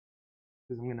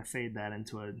 Because I'm going to fade that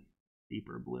into a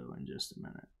deeper blue in just a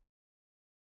minute.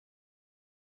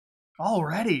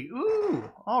 Already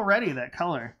that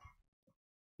color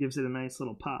gives it a nice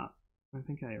little pop. I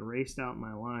think I erased out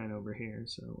my line over here,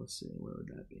 so let's see, where would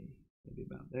that be? Maybe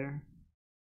about there.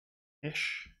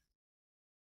 Ish.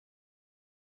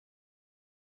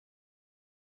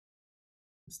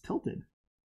 It's tilted.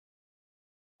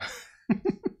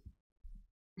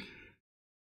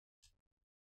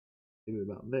 Maybe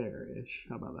about there-ish.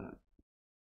 How about that?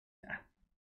 Yeah.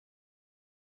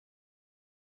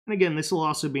 And again, this will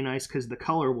also be nice because the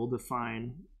color will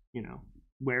define, you know,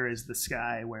 where is the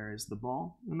sky, where is the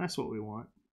ball, and that's what we want.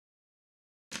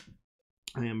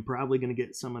 I am probably going to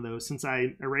get some of those, since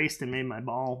I erased and made my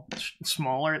ball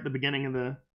smaller at the beginning of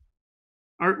the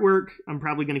artwork, I'm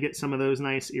probably going to get some of those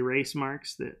nice erase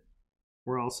marks that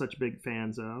we're all such big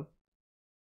fans of.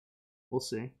 We'll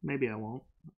see. Maybe I won't.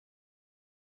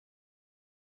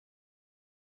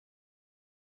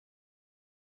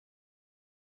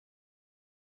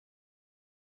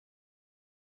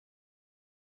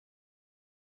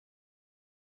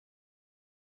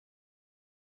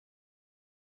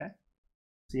 Okay.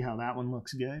 See how that one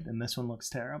looks good and this one looks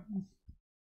terrible?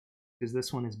 Because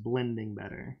this one is blending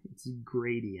better. It's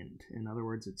gradient. In other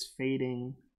words, it's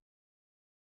fading.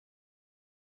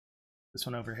 This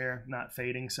one over here, not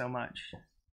fading so much.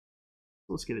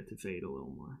 Let's get it to fade a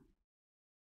little more.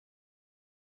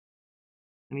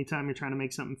 Anytime you're trying to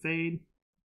make something fade,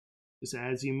 just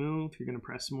as you move, you're going to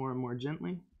press more and more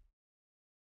gently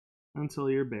until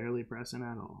you're barely pressing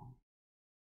at all.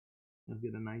 You'll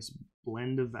get a nice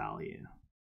blend of value.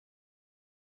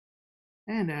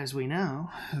 And as we know,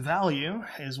 value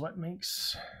is what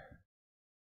makes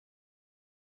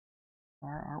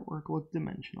our artwork look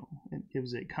dimensional. It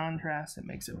gives it contrast, it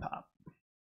makes it pop.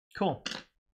 Cool.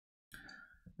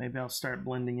 Maybe I'll start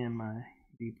blending in my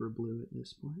deeper blue at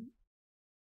this point.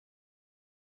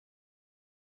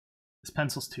 This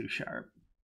pencil's too sharp.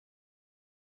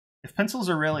 If pencils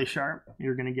are really sharp,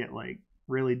 you're going to get like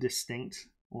really distinct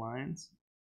lines.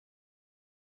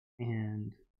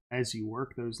 And as you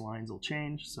work, those lines will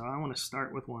change. So I want to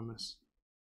start with one that's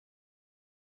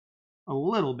a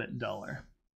little bit duller.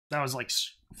 That was like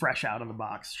fresh out of the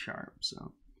box sharp. So,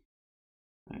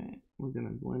 all right, we're going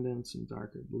to blend in some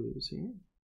darker blues here.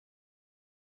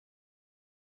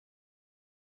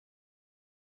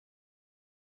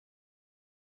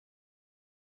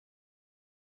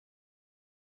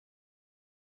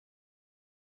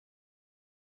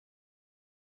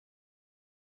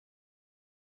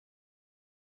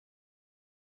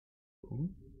 Cool.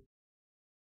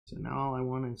 So now all I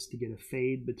want is to get a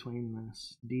fade between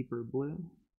this deeper blue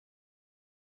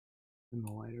and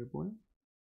the lighter blue,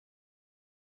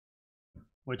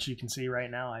 which you can see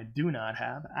right now I do not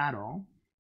have at all.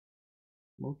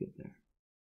 We'll get there.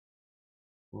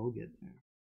 We'll get there.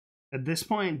 At this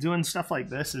point, doing stuff like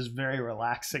this is very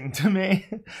relaxing to me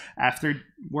after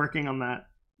working on that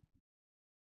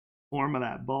form of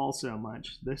that ball so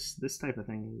much. This type of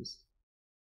thing is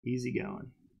easy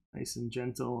going, nice and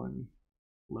gentle and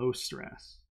low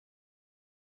stress.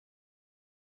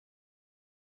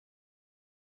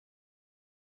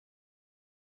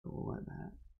 So we'll let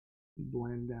that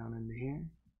blend down into here.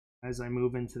 As I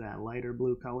move into that lighter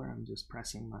blue color, I'm just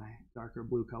pressing my darker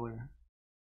blue color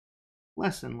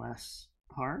less and less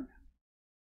hard.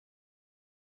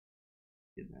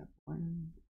 Get that blend.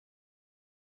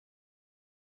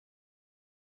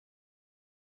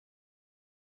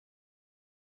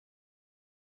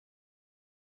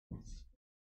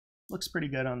 Looks pretty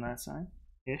good on that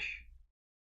side-ish.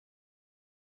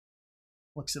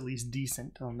 Looks at least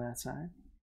decent on that side.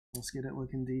 Let's get it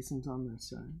looking decent on this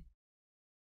side.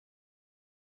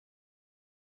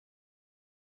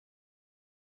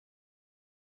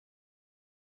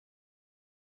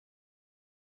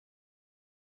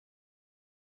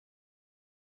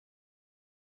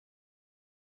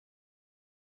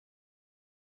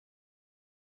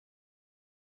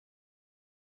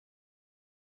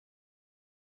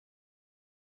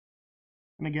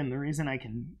 And again, the reason I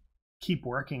can keep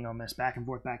working on this back and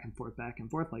forth, back and forth, back and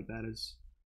forth like that is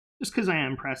just because I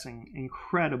am pressing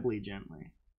incredibly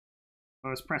gently. If I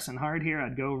was pressing hard here,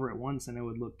 I'd go over it once and it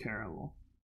would look terrible.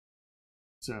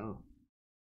 So,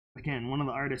 again, one of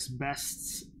the artist's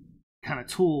best kind of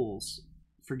tools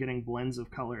for getting blends of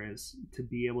color is to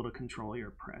be able to control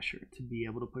your pressure, to be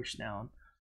able to push down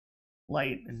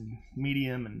light and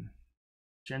medium and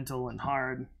gentle and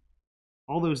hard,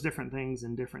 all those different things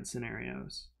in different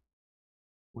scenarios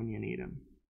when you need them.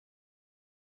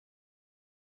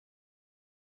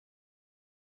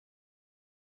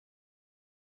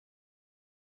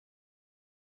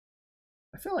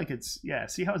 I feel like it's, yeah,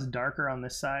 see how it's darker on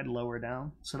this side, lower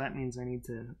down? So that means I need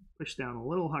to push down a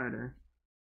little harder,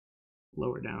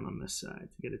 lower down on this side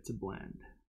to get it to blend.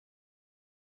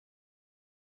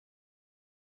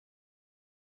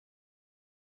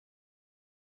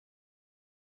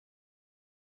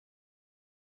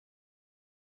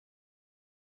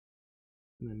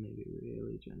 And then maybe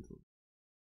really gentle.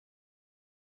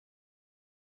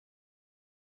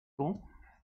 Cool.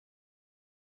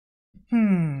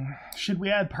 Should we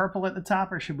add purple at the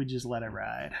top or should we just let it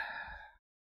ride?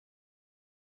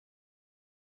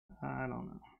 I don't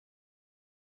know.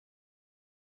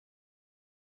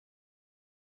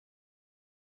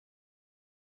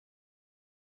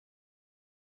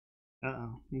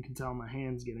 Uh-oh, you can tell my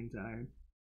hand's getting tired.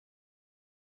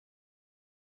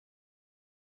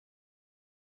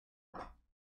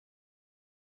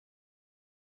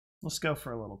 Let's go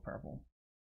for a little purple.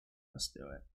 Let's do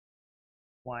it.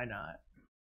 Why not?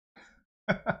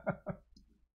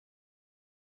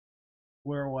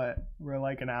 We're what? We're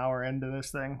like an hour into this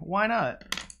thing. Why not?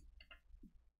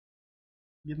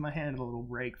 Give my hand a little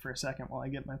break for a second while I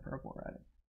get my purple ready.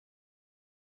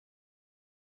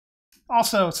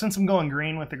 Also, since I'm going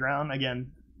green with the ground,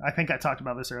 again, I think I talked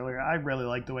about this earlier, I really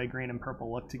like the way green and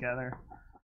purple look together.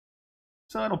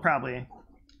 So it'll probably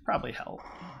help.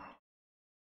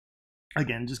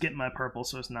 Again, just getting my purple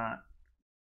so it's not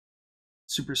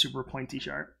super, super pointy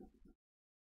sharp.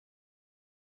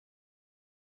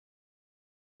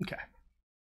 Okay.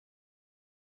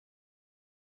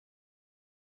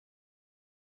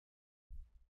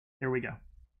 Here we go.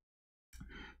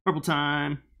 Purple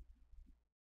time.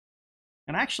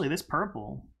 And actually, this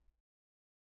purple,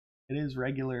 it is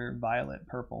regular violet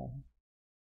purple.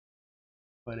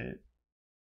 But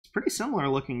it's pretty similar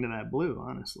looking to that blue,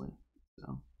 honestly.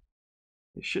 So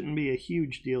it shouldn't be a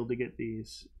huge deal to get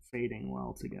these fading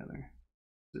well together.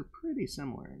 They're pretty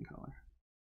similar in color.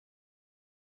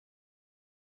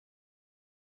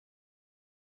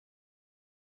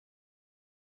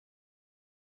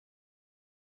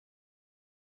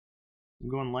 I'm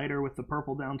going lighter with the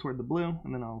purple down toward the blue,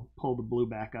 and then I'll pull the blue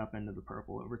back up into the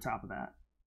purple over top of that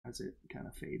as it kind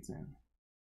of fades in.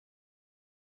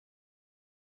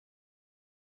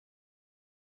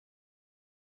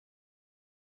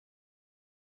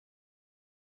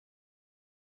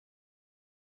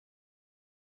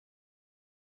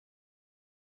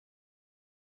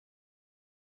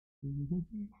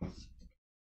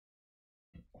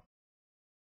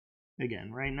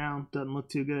 Again, right now, doesn't look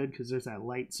too good because there's that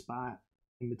light spot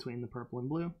in between the purple and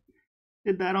blue.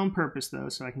 Did that on purpose, though,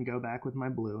 so I can go back with my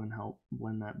blue and help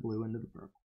blend that blue into the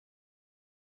purple.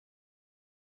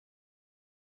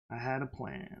 I had a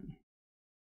plan.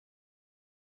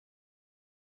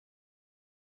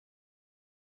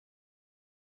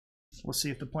 We'll see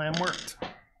if the plan worked.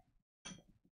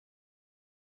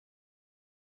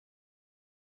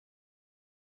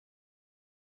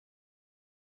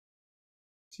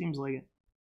 Seems like it.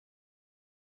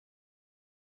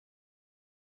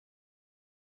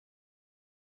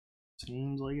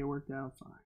 Seems like it worked out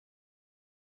fine.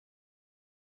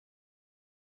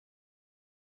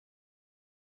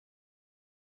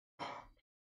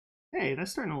 Hey,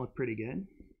 that's starting to look pretty good.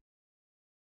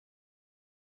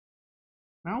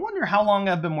 Now I wonder how long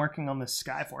I've been working on this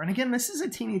sky for. And again, this is a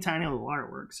teeny tiny little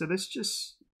artwork, so this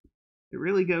just, it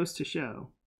really goes to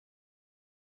show.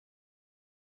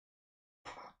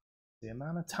 The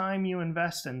amount of time you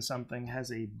invest in something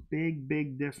has a big,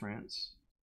 big difference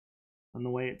on the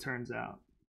way it turns out.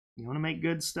 You want to make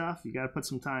good stuff, you got to put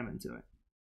some time into it.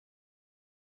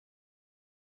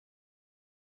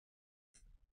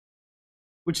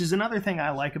 Which is another thing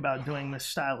I like about doing this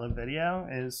style of video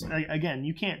is, again,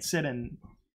 you can't sit and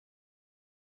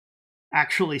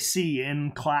actually see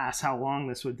in class how long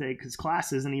this would take because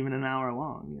class isn't even an hour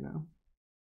long, you know.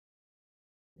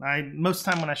 Most of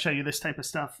the time when I show you this type of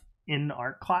stuff in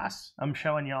art class, I'm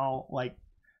showing y'all like,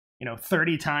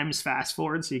 30 times fast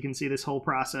forward so you can see this whole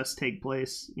process take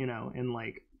place, in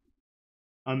like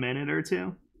a minute or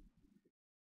two.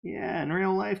 Yeah, in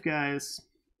real life, guys,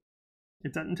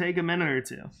 it doesn't take a minute or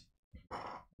two.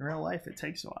 In real life, it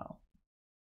takes a while.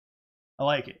 I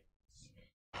like it.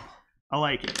 I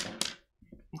like it.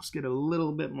 Let's get a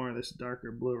little bit more of this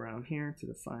darker blue around here to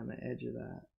define the edge of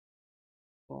that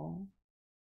ball.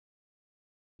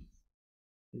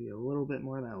 Maybe a little bit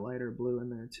more of that lighter blue in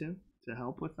there too to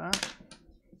help with that.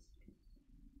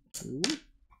 Ooh.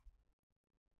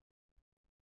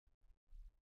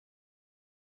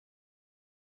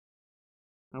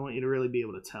 I want you to really be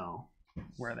able to tell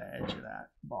where the edge of that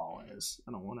ball is.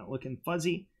 I don't want it looking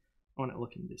fuzzy. I want it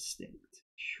looking distinct.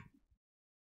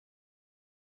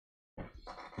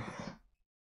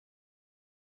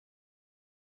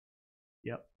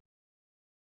 Yep.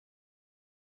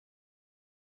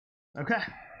 Okay.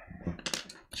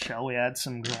 Shall we add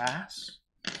some grass?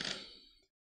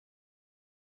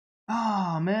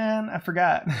 Oh man, I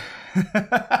forgot.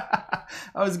 I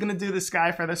was gonna do the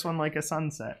sky for this one like a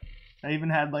sunset. I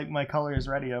even had like my colors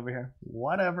ready over here.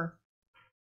 Whatever.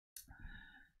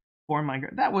 For my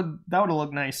that would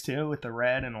look nice too with the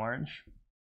red and orange.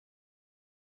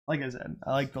 Like I said,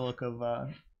 I like the look of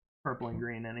purple and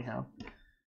green anyhow.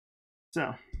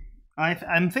 So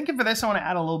I'm thinking for this I want to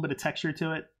add a little bit of texture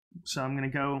to it. So I'm going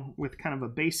to go with kind of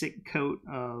a basic coat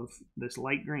of this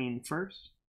light green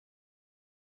first.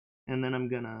 And then I'm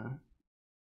going to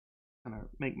kind of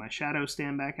make my shadow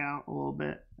stand back out a little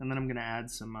bit. And then I'm going to add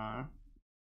some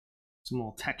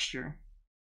little texture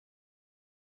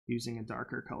using a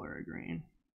darker color of green.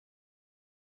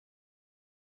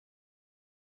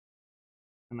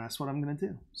 And that's what I'm going to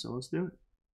do. So let's do it.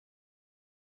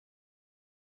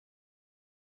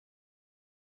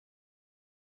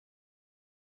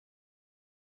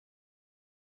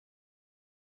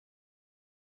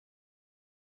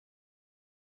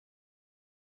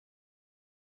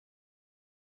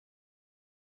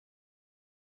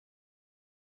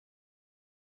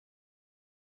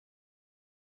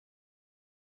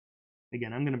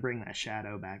 Again, I'm going to bring that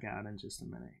shadow back out in just a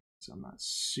minute, so I'm not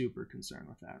super concerned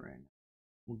with that right now.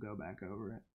 We'll go back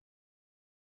over it.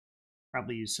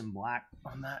 Probably use some black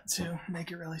on that too, make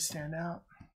it really stand out.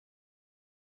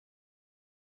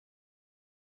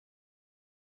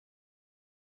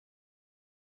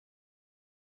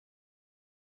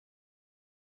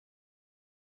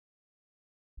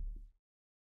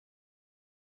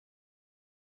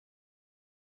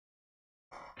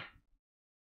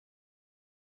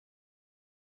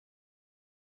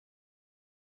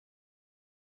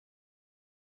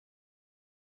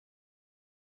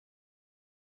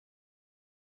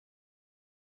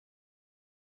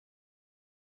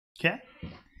 Okay.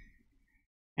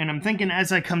 And I'm thinking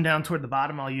as I come down toward the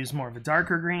bottom, I'll use more of a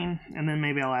darker green, and then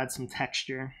maybe I'll add some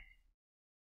texture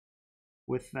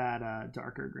with that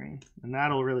darker green. And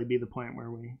that'll really be the point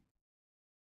where we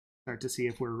start to see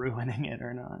if we're ruining it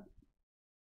or not.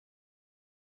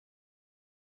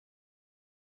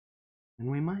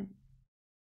 And we might.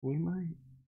 We might.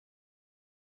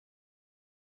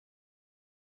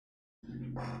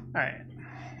 All right.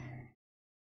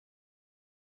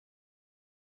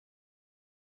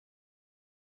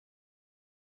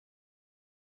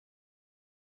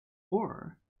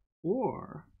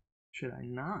 Or should I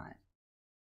not?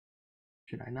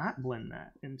 Should I not blend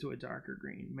that into a darker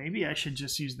green? Maybe I should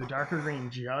just use the darker green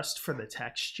just for the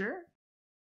texture.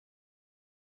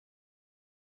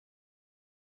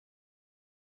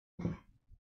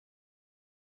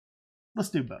 Let's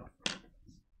do both.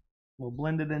 We'll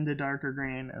blend it into darker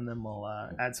green, and then we'll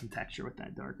add some texture with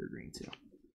that darker green too.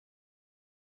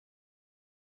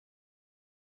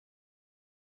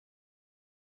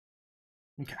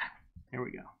 Okay, here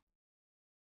we go.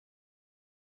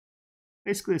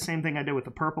 Basically the same thing I did with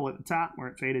the purple at the top, where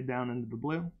it faded down into the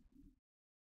blue. I'm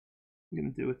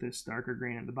going to do with this darker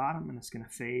green at the bottom, and it's going to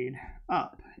fade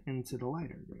up into the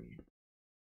lighter green.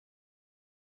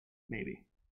 Maybe.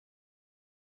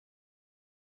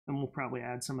 Then we'll probably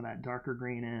add some of that darker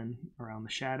green in around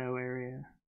the shadow area.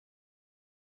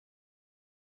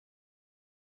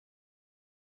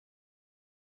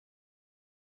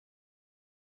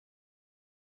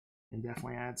 And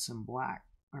definitely add some black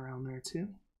around there too.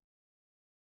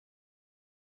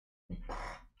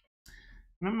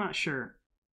 And I'm not sure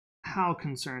how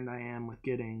concerned I am with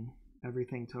getting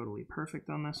everything totally perfect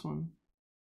on this one.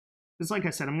 Because like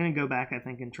I said, I'm going to go back, I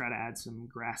think, and try to add some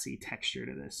grassy texture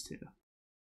to this too.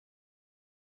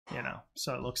 You know,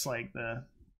 so it looks like the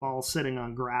ball's sitting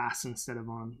on grass instead of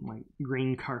on like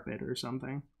green carpet or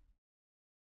something.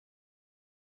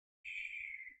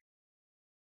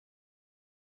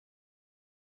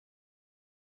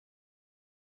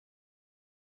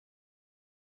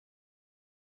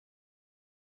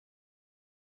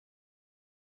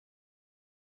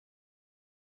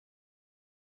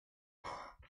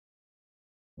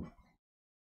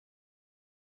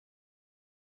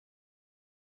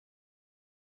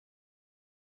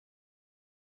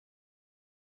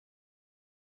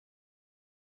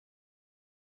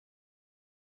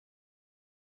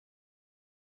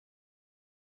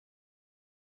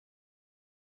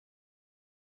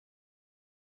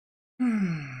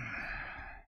 On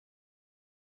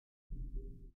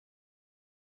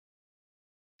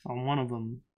one of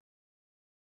them,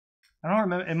 I don't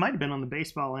remember, it might have been on the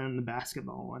baseball and the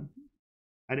basketball one.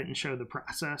 I didn't show the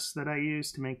process that I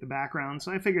used to make the background,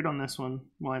 so I figured on this one,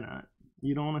 why not?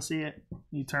 You don't want to see it,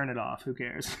 you turn it off, who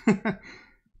cares?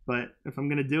 But if I'm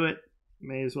going to do it,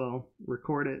 may as well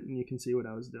record it and you can see what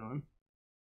I was doing.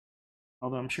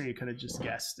 Although I'm sure you could have just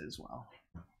guessed as well.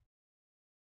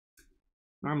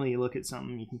 Normally you look at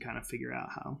something, you can kind of figure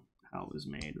out how it was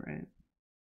made, right?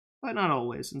 But not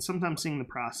always, and sometimes seeing the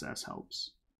process helps,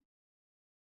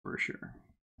 for sure.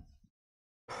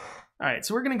 All right,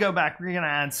 so we're gonna go back. We're gonna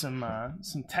add some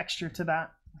texture to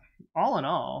that. All in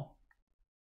all,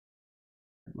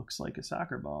 it looks like a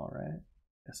soccer ball, right?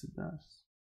 Yes, it does.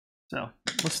 So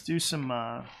let's do some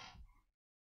of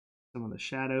the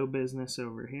shadow business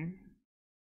over here.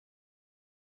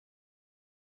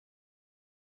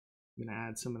 I'm gonna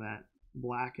add some of that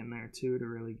black in there too to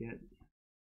really get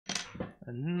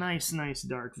a nice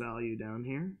dark value down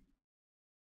here.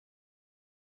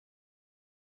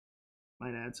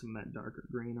 Might add some of that darker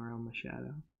green around the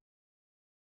shadow.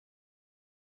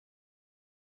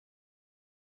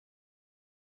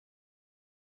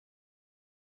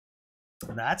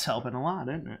 That's helping a lot,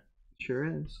 isn't it? Sure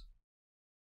is.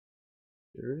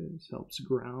 Sure is. Helps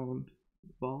ground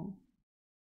the ball.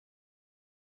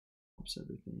 Helps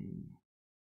everything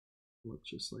look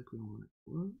just like we want it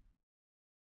to look.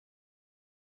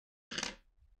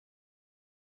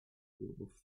 We'll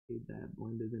fade that,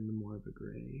 blend it into more of a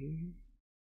gray.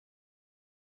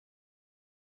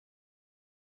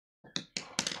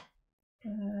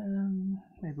 And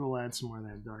maybe we'll add some more of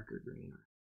that darker green.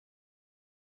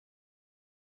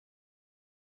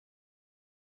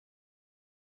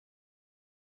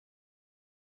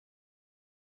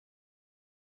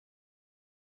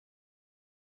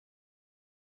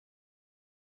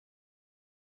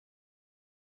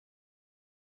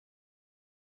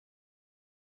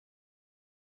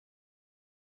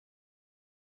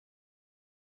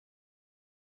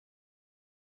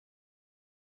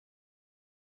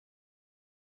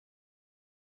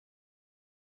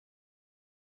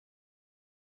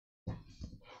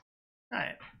 All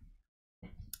right,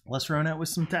 let's run it with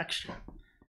some texture.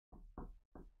 I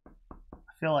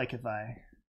feel like if I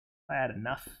add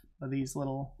enough of these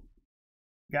little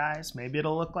guys, maybe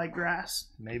it'll look like grass,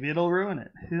 maybe it'll ruin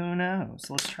it. Who knows?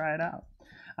 Let's try it out.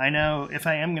 I know if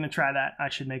I am going to try that, I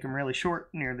should make them really short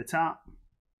near the top.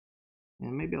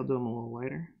 And maybe I'll do them a little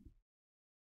lighter.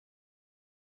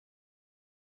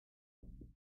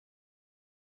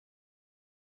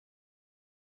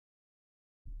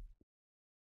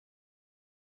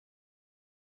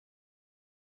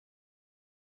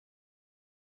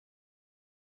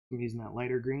 I'm using that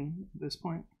lighter green at this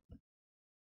point.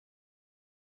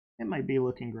 It might be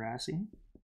looking grassy.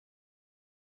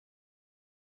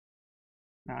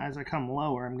 Now as I come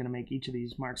lower, I'm going to make each of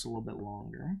these marks a little bit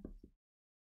longer.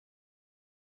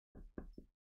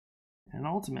 And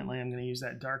ultimately, I'm going to use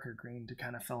that darker green to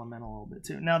kind of fill them in a little bit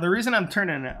too. Now, the reason I'm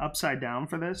turning it upside down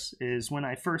for this is when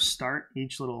I first start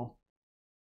each little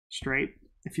stripe,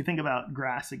 if you think about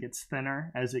grass, it gets thinner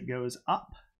as it goes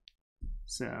up.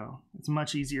 So it's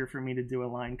much easier for me to do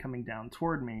a line coming down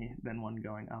toward me than one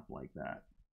going up like that.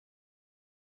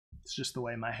 It's just the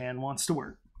way my hand wants to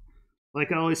work.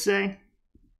 Like I always say,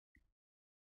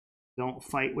 don't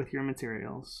fight with your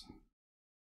materials.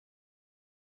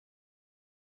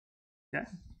 Okay.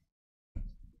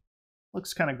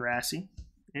 Looks kind of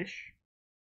grassy-ish.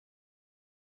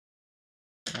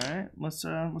 All right, let's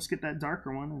get that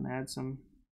darker one and add some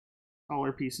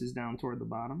taller pieces down toward the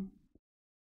bottom.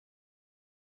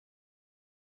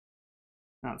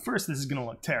 Now, at first, this is going to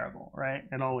look terrible, right?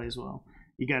 It always will.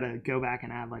 You got to go back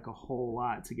and add like a whole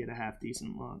lot to get a half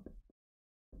decent look.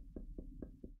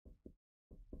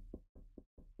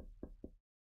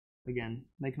 Again,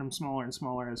 making them smaller and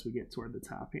smaller as we get toward the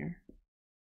top here.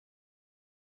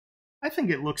 I think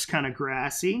it looks kind of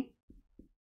grassy.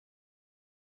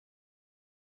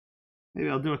 Maybe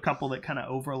I'll do a couple that kind of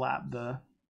overlap the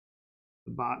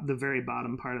very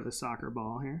bottom part of the soccer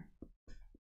ball here.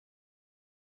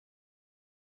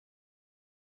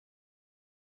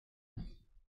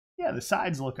 Yeah, the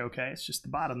sides look okay. It's just the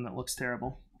bottom that looks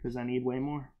terrible because I need way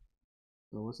more.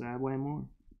 So let's add way more.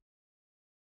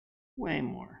 Way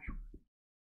more.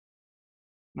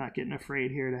 Not getting afraid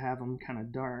here to have them kind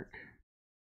of dark.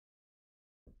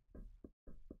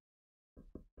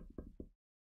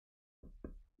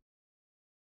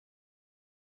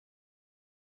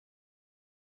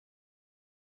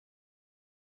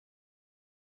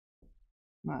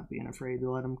 Not being afraid to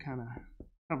let them kind of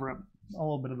cover up a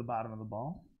little bit of the bottom of the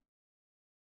ball.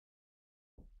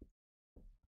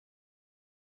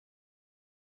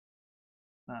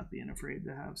 not being afraid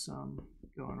to have some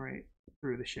going right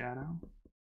through the shadow.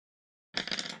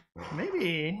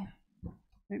 Maybe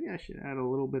I should add a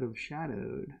little bit of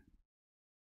shadowed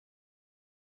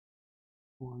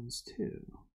ones too.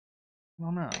 I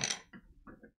don't know.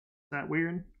 Is that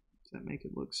weird? Does that make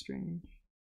it look strange?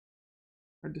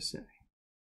 Hard to say.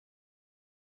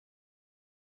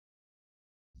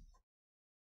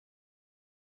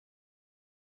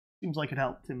 Seems like it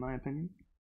helped, in my opinion.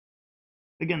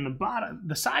 Again,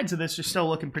 the sides of this are still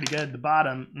looking pretty good. The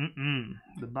bottom,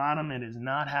 it is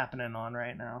not happening on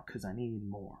right now because I need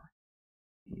more.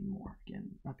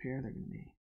 Again, up here they're going to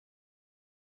be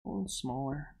a little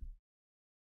smaller.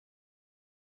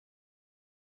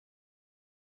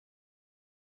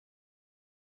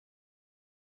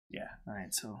 Yeah, all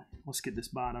right, so let's get this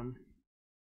bottom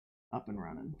up and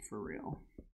running for real.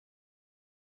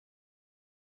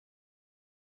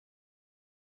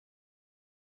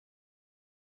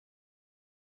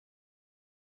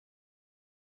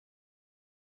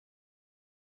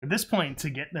 At this point,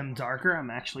 to get them darker, I'm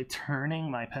actually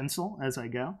turning my pencil as I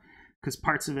go, because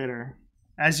parts of it are,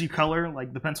 as you color,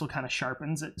 like the pencil kind of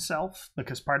sharpens itself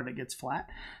because part of it gets flat.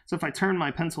 So if I turn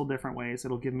my pencil different ways,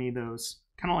 it'll give me those,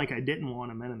 kind of like I didn't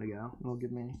want a minute ago. It'll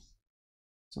give me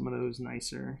some of those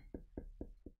nicer,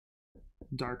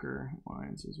 darker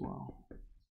lines as well.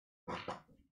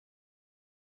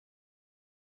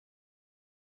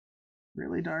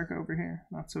 Really dark over here,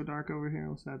 not so dark over here.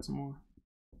 Let's add some more.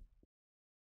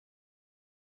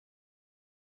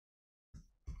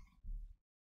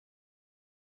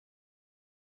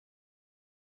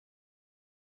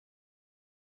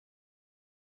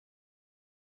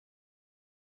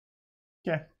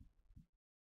 Okay.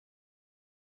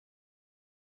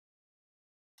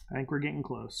 I think we're getting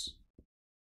close.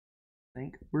 I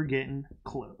think we're getting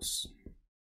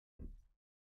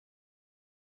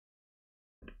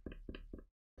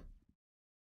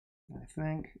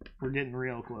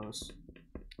real close.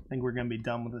 I think we're going to be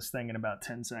done with this thing in about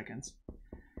 10 seconds.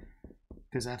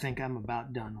 Because I think I'm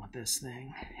about done with this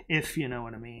thing, if you know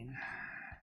what I mean.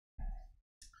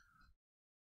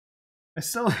 It's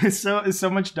so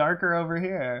much darker over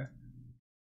here.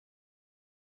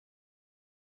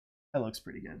 That looks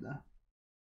pretty good though.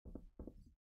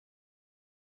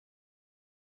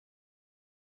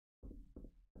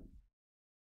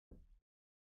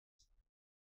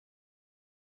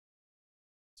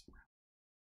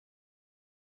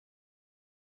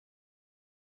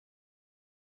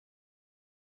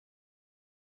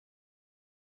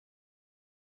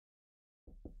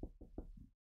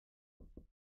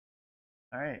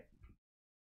 All right.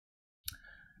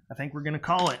 I think we're going to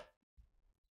call it.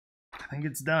 I think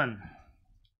it's done.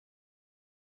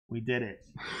 We did it.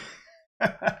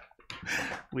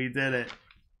 We did it.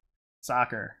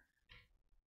 Soccer.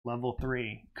 Level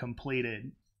 3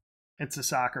 completed. It's a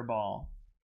soccer ball.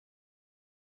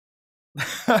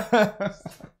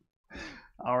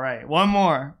 All right. One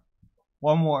more.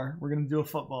 We're going to do a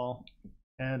football.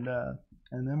 And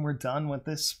then we're done with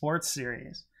this sports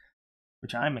series,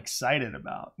 which I'm excited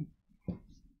about.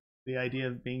 The idea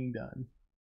of being done.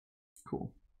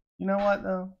 Cool. You know what,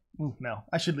 though? Ooh, no,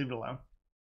 I should leave it alone.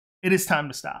 It is time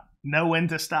to stop. Know when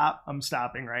to stop. I'm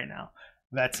stopping right now.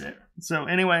 That's it. So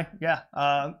anyway, yeah.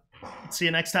 See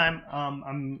you next time.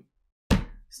 I'm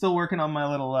still working on my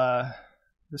little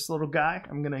this little guy.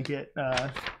 I'm gonna get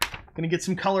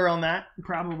some color on that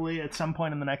probably at some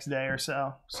point in the next day or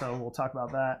so. So we'll talk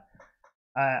about that.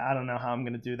 I don't know how I'm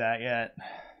gonna do that yet.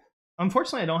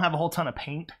 Unfortunately, I don't have a whole ton of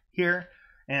paint here,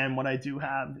 and what I do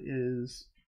have is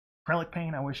acrylic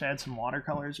paint. I wish I had some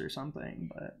watercolors or something,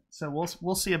 but so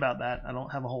we'll see about that. I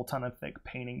don't have a whole ton of thick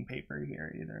painting paper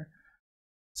here either,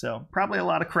 so probably a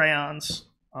lot of crayons,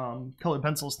 colored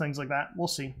pencils, things like that. We'll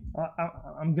see.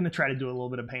 I'm gonna try to do a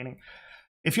little bit of painting.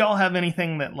 If y'all have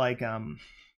anything that like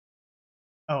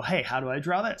oh hey, how do I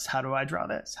draw this? How do I draw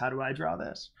this? How do I draw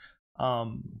this?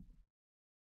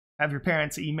 Have your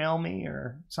parents email me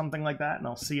or something like that, and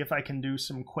I'll see if I can do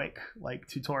some quick like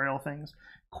tutorial things.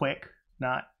 Quick,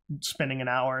 not spending an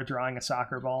hour drawing a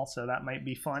soccer ball, so that might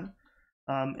be fun.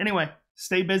 Anyway,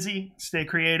 stay busy, stay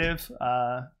creative,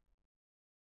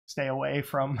 stay away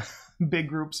from big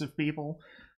groups of people.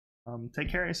 Take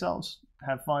care of yourselves,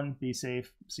 have fun, be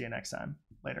safe. See you next time.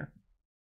 Later.